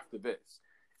 doing after this?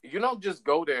 You don't just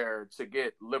go there to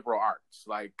get liberal arts.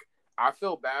 Like, I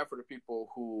feel bad for the people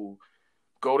who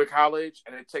go to college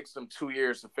and it takes them 2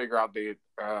 years to figure out their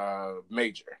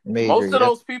major. Major. Most of Yep.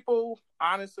 those people,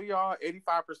 honestly, y'all,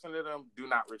 85% of them do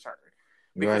not return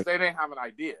because Right. they didn't have an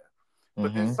idea.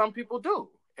 But then Mm-hmm. some people do.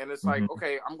 And it's like, Mm-hmm.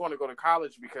 okay, I'm going to go to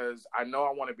college because I know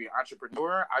I want to be an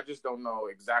entrepreneur. I just don't know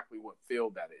exactly what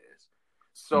field that is.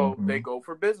 So Mm-hmm. they go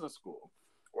for business school.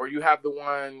 Or you have the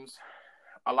ones,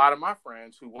 a lot of my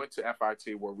friends who went to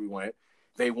FIT where we went,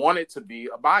 they wanted to be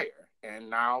a buyer. And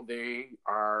now they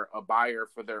are a buyer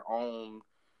for their own,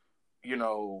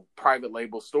 private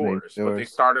label stores. But they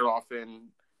started off in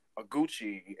a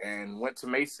Gucci and went to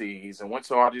Macy's and went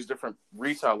to all these different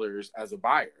retailers as a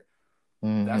buyer.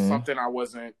 Mm-hmm. That's something I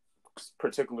wasn't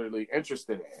particularly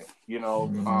interested in,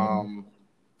 Mm-hmm.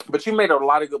 But you made a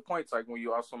lot of good points, like when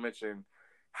you also mentioned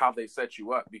how they set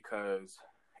you up, because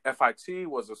FIT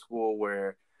was a school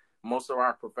where most of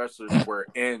our professors were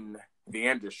in the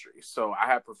industry. So I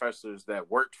had professors that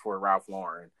worked for Ralph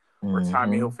Lauren or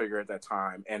Tommy Mm-hmm. Hilfiger at that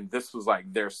time, and this was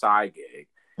like their side gig.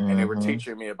 And they were Mm-hmm.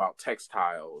 teaching me about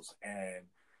textiles and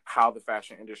how the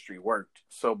fashion industry worked.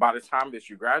 So by the time that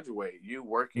you graduate, you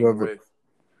working with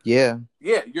Yeah.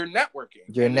 you're networking.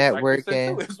 You're And it's like you said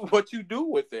too, networking. it's what you do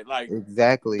with it. Like,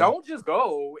 Exactly. don't just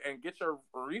go and get your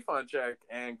refund check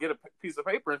and get a piece of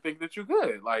paper and think that you're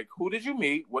good. Like, who did you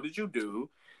meet? What did you do?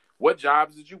 What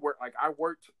jobs did you work? Like, I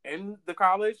worked in the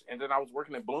college, and then I was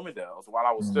working at Bloomingdale's while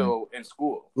I was Mm-hmm. still in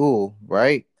school. School,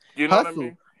 right? You know what I Hustle.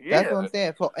 mean? That's what Yeah. I'm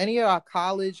saying. For any of our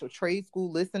college or trade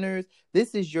school listeners,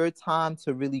 this is your time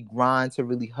to really grind, to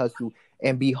really hustle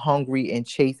and be hungry and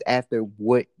chase after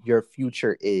what your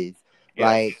future is. Yes.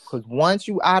 Like, because once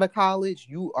you out of college,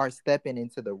 you are stepping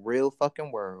into the real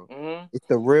fucking world. Mm-hmm. It's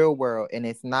the real world, and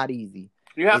it's not easy.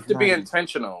 You have It's to not be easy.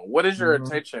 intentional. What is your Mhm.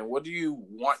 intention? What do you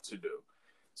want to do?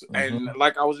 Mhm. And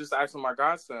like I was just asking my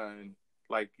godson,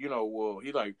 like, well,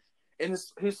 he like, and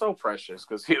he's so precious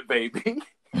because he's a baby.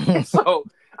 So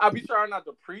I be trying not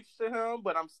to preach to him,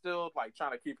 but I'm still like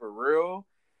trying to keep it real.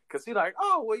 Cause he like,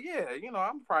 oh well, yeah,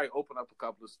 I'm probably open up a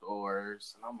couple of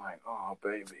stores, and I'm like, oh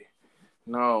baby,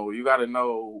 no, you got to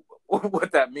know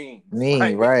what that means.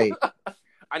 Like, right.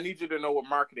 I need you to know what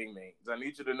marketing means. I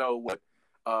need you to know what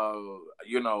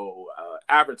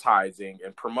advertising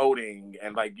and promoting,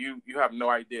 and like you have no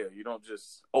idea. You don't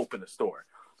just open a store.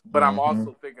 But I'm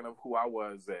also thinking of who I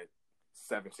was at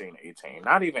 17, 18,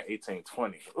 not even 18,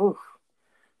 20. Oof.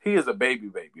 He is a baby.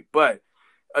 But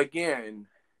again,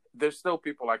 there's still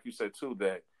people like you said too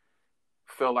that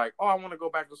feel like, oh, I want to go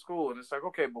back to school. And it's like,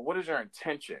 okay, but what is your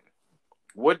intention?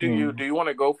 What do you want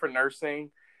to go for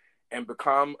nursing and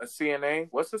become a CNA?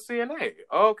 What's a CNA?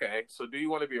 Okay, so do you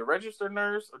want to be a registered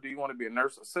nurse, or do you want to be a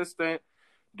nurse assistant?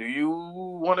 Do you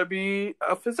want to be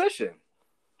a physician?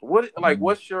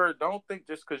 What's your, don't think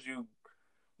just because you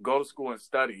go to school and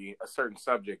study a certain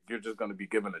subject, you're just going to be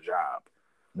given a job.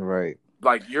 Right.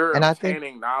 Like, you're And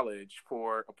obtaining knowledge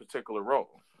for a particular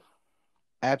role.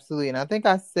 Absolutely. And I think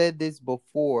I said this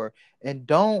before, and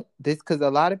because a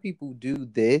lot of people do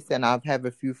this, and I've had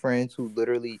a few friends who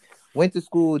literally went to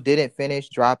school, didn't finish,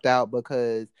 dropped out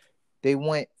because they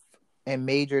went and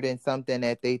majored in something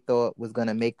that they thought was going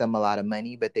to make them a lot of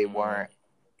money, but they weren't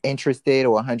interested,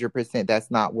 or 100%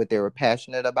 that's not what they were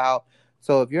passionate about.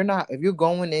 So if you're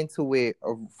going into it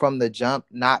from the jump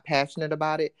not passionate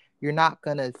about it, you're not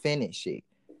going to finish it,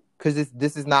 because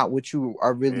this is not what you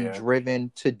are really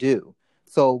driven to do.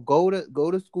 So go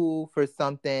to school for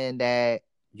something that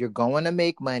you're going to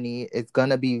make money. It's going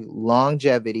to be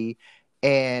longevity.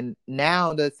 And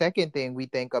now the second thing we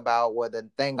think about, well, the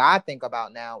thing I think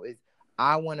about now is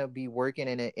I want to be working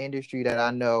in an industry that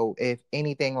I know if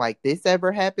anything like this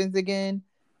ever happens again,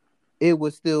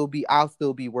 I'll still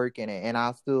be working it, and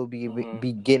I'll still be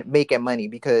making money,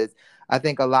 because I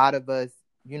think a lot of us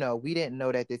we didn't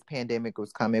know that this pandemic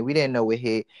was coming. We didn't know it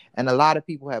hit. And a lot of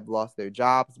people have lost their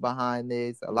jobs behind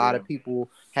this. A lot of people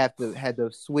had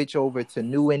to switch over to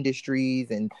new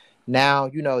industries. And now,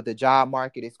 the job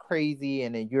market is crazy.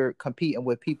 And then you're competing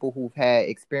with people who've had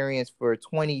experience for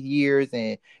 20 years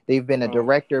and they've been a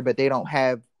director, but they don't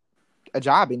have a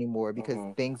job anymore because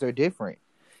things are different,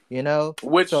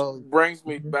 Which brings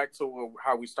me back to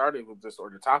how we started with this or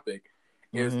the topic.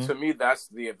 Is to me that's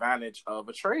the advantage of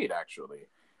a trade, actually,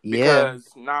 because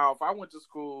now if I went to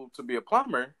school to be a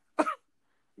plumber,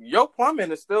 your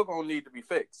plumbing is still gonna need to be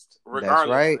fixed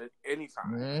regardless at any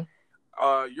time.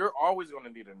 You're always gonna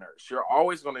need a nurse. You're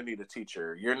always gonna need a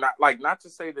teacher. You're not to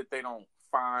say that they don't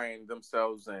find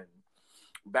themselves in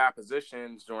bad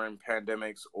positions during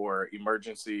pandemics or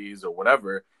emergencies or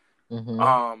whatever.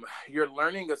 You're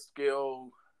learning a skill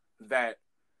that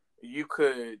you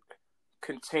could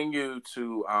continue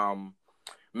to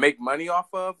make money off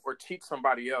of or teach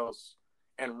somebody else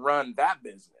and run that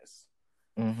business.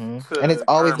 And it's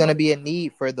always going to be a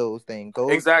need for those things.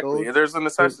 Exactly. There's a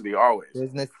necessity always.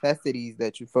 There's necessities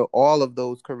for all of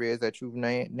those careers that you've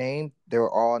named. They're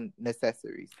all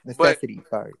necessities.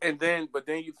 Sorry. But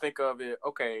then you think of it,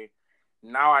 okay,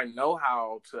 now I know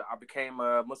I became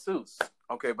a masseuse.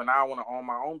 Okay, but now I want to own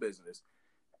my own business.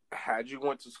 Had you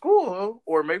went to school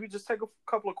or maybe just take a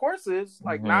couple of courses,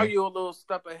 now you're a little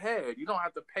step ahead. You don't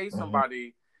have to pay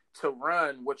somebody to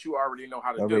run what you already know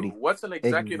how to do. What's an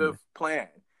executive plan?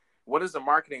 What is a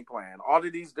marketing plan? All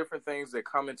of these different things that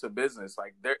come into business,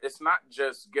 it's not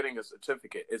just getting a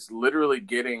certificate. It's literally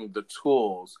getting the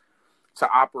tools to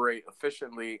operate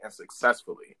efficiently and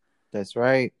successfully. That's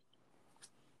right.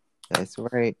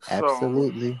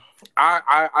 Absolutely.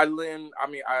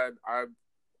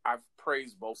 I've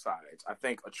praised both sides. I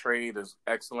think a trade is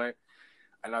excellent,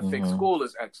 and I think school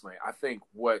is excellent. I think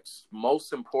what's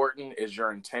most important is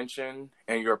your intention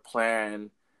and your plan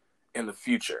in the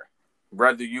future.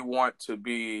 Whether you want to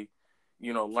be,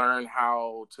 learn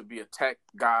how to be a tech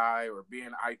guy or be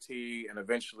in IT and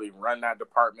eventually run that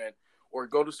department, or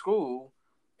go to school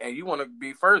and you want to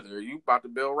be further. You about to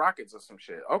build rockets or some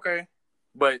shit. Okay.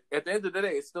 But at the end of the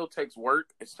day, it still takes work.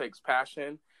 It takes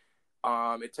passion.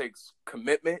 It takes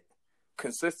commitment,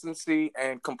 consistency,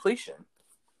 and completion,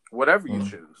 whatever you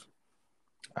choose.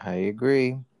 I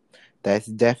agree. That's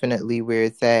definitely where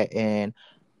it's at. And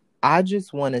I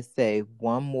just want to say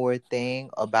one more thing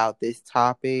about this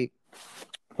topic,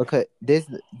 because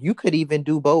you could even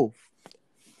do both.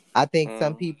 I think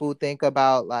some people think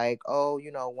about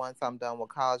once I'm done with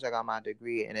college, I got my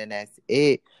degree and then that's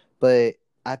it. But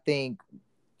I think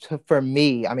for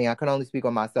me, I can only speak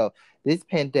on myself. This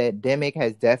pandemic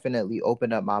has definitely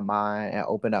opened up my mind and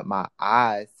opened up my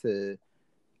eyes to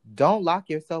don't lock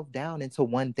yourself down into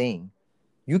one thing.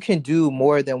 You can do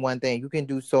more than one thing. You can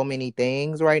do so many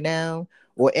things right now.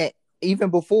 Even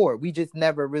before, we just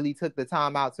never really took the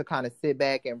time out to kind of sit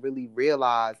back and really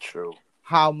realize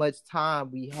how much time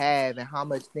we have and how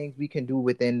much things we can do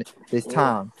within this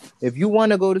time. If you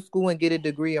want to go to school and get a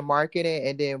degree in marketing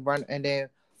and then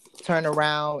turn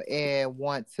around and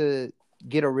want to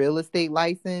get a real estate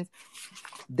license,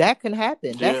 that can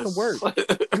happen. That can work.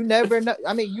 You never know.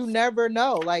 You never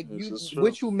know.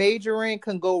 What you major in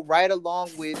can go right along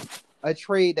with a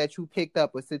trade that you picked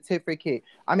up, a certificate.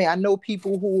 I know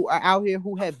people who are out here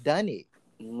who have done it.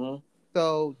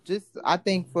 So I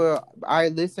think for our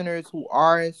listeners who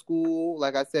are in school,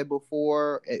 like I said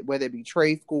before, whether it be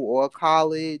trade school or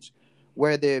college,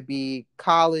 whether it be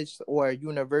college or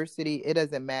university, it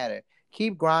doesn't matter.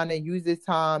 Keep grinding, use this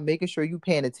time, making sure you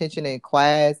paying attention in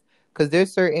class. Because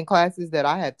there's certain classes that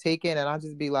I have taken and I'll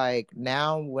just be like,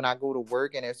 now when I go to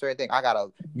work and there's certain things, I got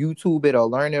to YouTube it or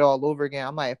learn it all over again.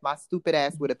 I'm like, if my stupid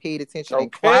ass would have paid attention in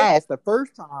class the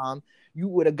first time, you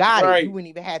would have got it. You wouldn't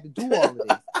even have to do all of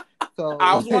this. So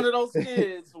I was one of those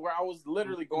kids where I was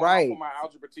literally going off with my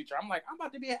algebra teacher. I'm like, I'm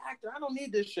about to be an actor. I don't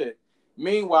need this shit.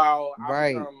 Meanwhile,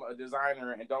 I become a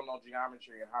designer and don't know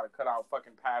geometry and how to cut out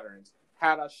fucking patterns.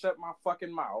 Had I shut my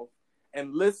fucking mouth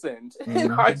and listened in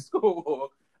high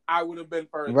school, I would have been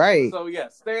further. So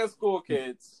stay in school,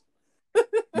 kids.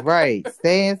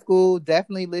 Stay in school.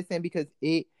 Definitely listen because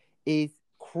it is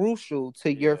crucial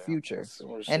to your future.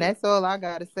 And that's all I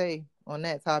gotta say on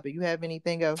that topic. You have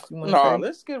anything else you want to say?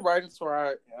 Let's get right into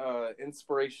our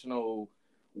inspirational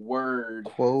word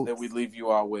that we leave you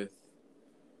all with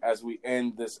as we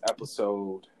end this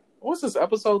episode. What's this?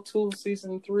 Episode 2,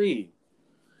 season 3.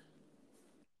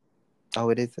 Oh,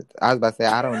 it is. I was about to say,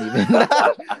 I don't even know.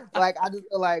 I just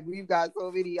feel like we've got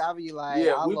so many. I'll be like,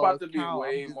 we're about to be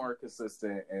way more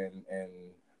consistent and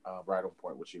right on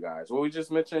point with you guys. What we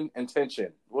just mentioned,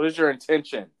 intention. What is your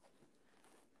intention?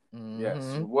 Yes.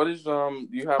 Mm-hmm. What is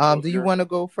you have Do you your want to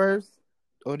go first,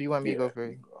 or do you want me to go yeah,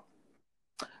 you first? go.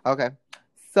 Okay.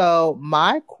 So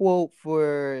my quote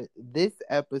for this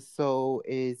episode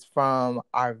is from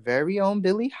our very own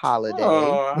Billie Holiday,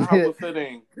 Oh, how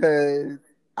befitting. because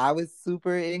I was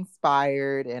super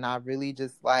inspired, and I really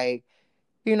just like,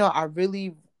 I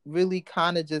really, really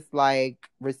kind of just like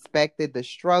respected the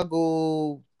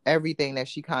struggle, everything that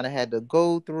she kind of had to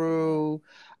go through.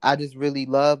 I just really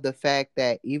love the fact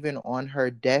that even on her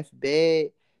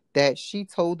deathbed, that she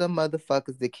told the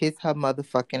motherfuckers to kiss her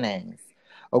motherfucking ass.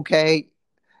 Okay.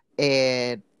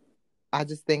 And I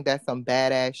just think that's some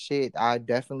badass shit. I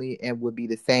definitely and would be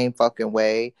the same fucking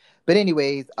way. But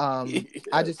anyways, I just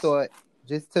Yes. thought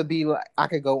just to be like I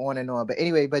could go on and on. But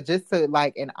anyway, but just to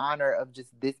like in honor of just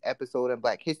this episode of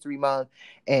Black History Month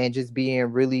and just being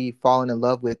really falling in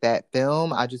love with that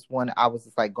film, I was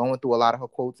just like going through a lot of her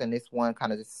quotes and this one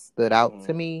kind of just stood out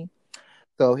to me.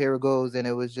 So here it goes, and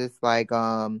it was just like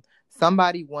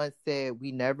somebody once said,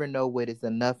 "We never know what is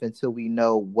enough until we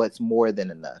know what's more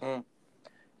than enough." Mm.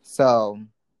 So,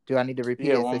 do I need to repeat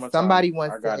Yeah, it? So one more time.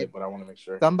 I got said, it, but I want to make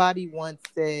sure. somebody once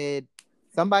said,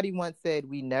 somebody once said,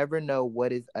 we never know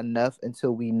what is enough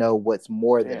until we know what's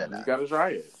more than Damn, you enough. gotta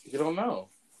try it. You don't know.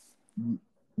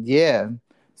 Yeah.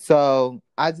 So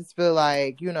I just feel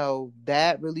like,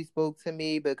 that really spoke to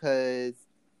me because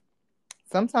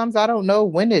sometimes I don't know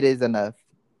when it is enough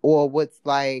or what's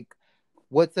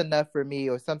enough for me.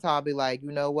 Or sometimes I'll be like,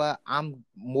 you know what? I'm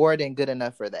more than good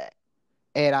enough for that.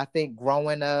 And I think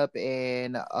growing up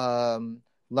and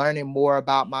learning more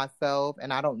about myself,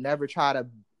 and I don't never try to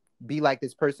be like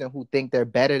this person who think they're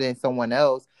better than someone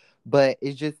else, but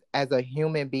it's just as a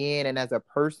human being and as a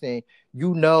person,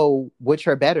 you know what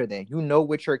you're better than. You know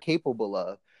what you're capable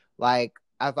of. Like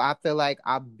I feel like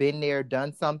I've been there,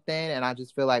 done something, and I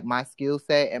just feel like my skill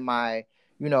set and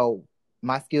you know,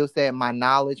 my skill set, my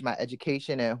knowledge, my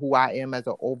education, and who I am as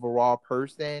an overall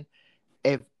person,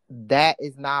 if that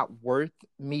is not worth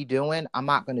me doing, I'm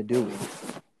not gonna do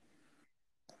it.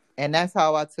 And that's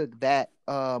how I took that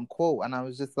quote. And I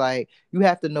was just like, you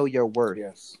have to know your worth.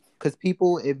 Yes. Because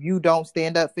people, if you don't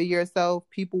stand up for yourself,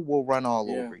 people will run all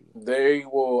Yeah. over you. They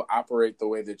will operate the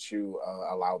way that you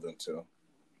allow them to.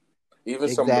 Even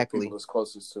some of the people Exactly. that's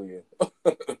closest to you.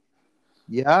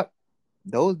 Yep.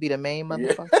 Those be the main Yeah.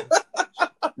 motherfuckers.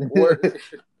 Word.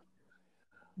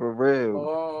 For real.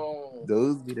 Oh,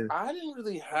 Those be the I didn't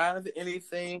really have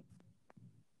anything.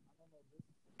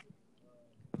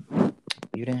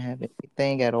 You didn't have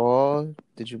anything at all?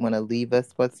 Did you want to leave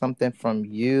us with something from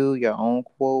you, your own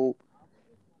quote?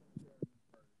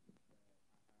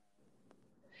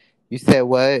 You said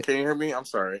what? Can you hear me? I'm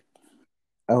sorry.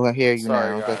 Oh, I hear you now. I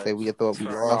Sorry, was gonna say guys. we thought we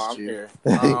No, lost I'm you. here.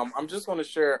 I'm just going to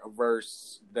share a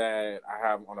verse that I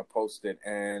have on a post-it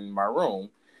in my room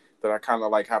that I kind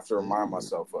of like have to remind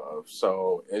myself of.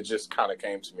 So it just kind of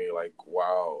came to me like,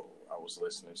 wow, I was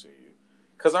listening to you.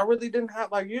 Because I really didn't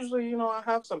have, like, usually, I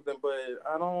have something, but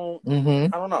I don't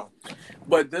know.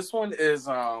 But this one is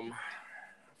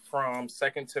from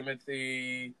Second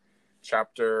Timothy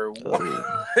chapter 1.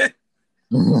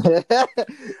 Now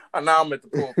I'm at the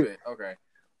pulpit. Okay.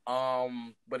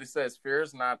 But it says, fear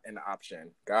is not an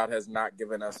option. God has not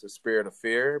given us a spirit of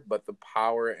fear, but the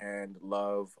power and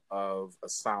love of a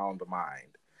sound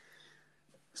mind.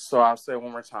 So I'll say it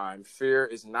one more time. Fear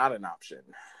is not an option.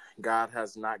 God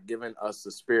has not given us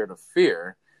the spirit of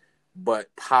fear,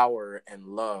 but power and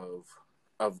love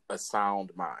of a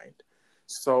sound mind.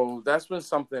 So that's been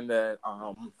something that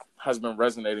has been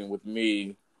resonating with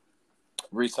me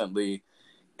recently,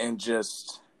 and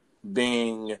just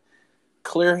being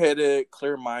clear-headed,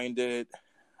 clear-minded,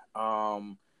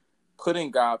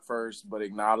 putting God first, but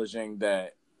acknowledging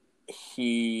that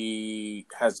He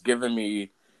has given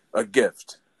me a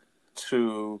gift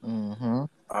to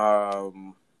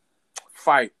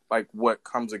fight like what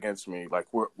comes against me. Like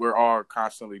we're all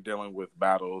constantly dealing with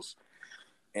battles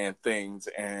and things,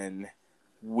 and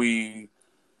we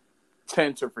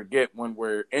tend to forget when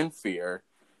we're in fear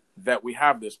that we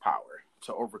have this power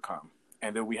to overcome,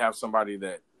 and that we have somebody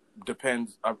that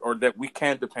depends or that we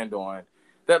can depend on,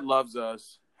 that loves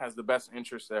us, has the best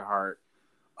interest at heart.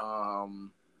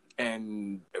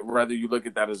 And whether you look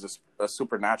at that as a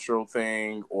supernatural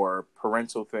thing or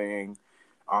parental thing,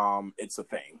 it's a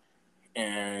thing.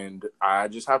 And I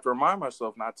just have to remind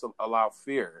myself not to allow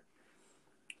fear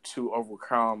to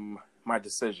overcome my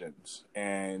decisions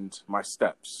and my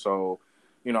steps. So,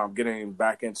 I'm getting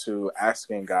back into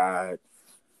asking God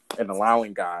and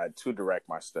allowing God to direct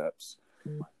my steps.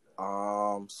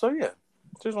 So yeah,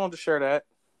 just wanted to share that.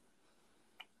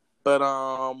 But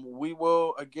we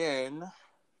will again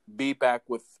be back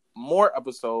with more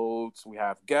episodes. We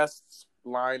have guests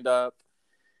lined up,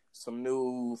 some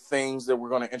new things that we're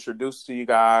going to introduce to you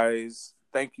guys.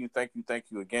 Thank you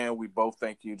again. We both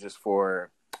thank you just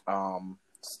for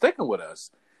sticking with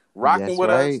us, rocking with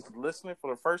us, listening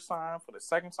for the first time, for the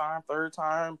second time, third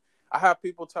time. I have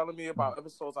people telling me about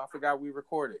episodes I forgot we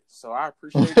recorded, so I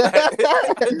appreciate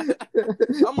that.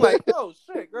 I'm like, oh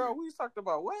shit, girl, we talked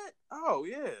about what? Oh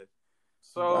yeah.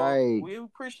 So we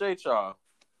appreciate y'all.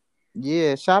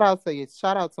 Yeah, shout out to you.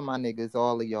 Shout out to my niggas,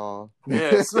 all of y'all.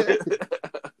 Yes.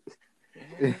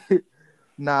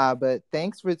 Nah, but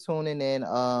thanks for tuning in.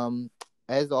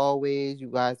 As always, you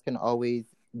guys can always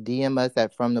DM us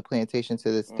at From the Plantation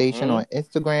to the Station on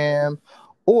Instagram,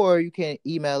 or you can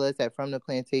email us at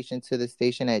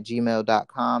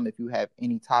fromtheplantationtothestation@gmail.com if you have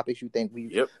any topics you think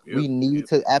we need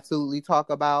to absolutely talk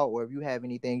about, or if you have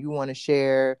anything you want to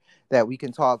share that we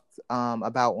can talk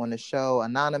about on the show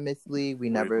anonymously. We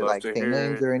never say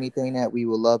names or anything. That we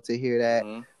would love to hear that.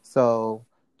 So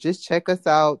just check us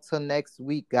out till next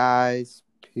week, guys.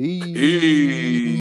 Peace.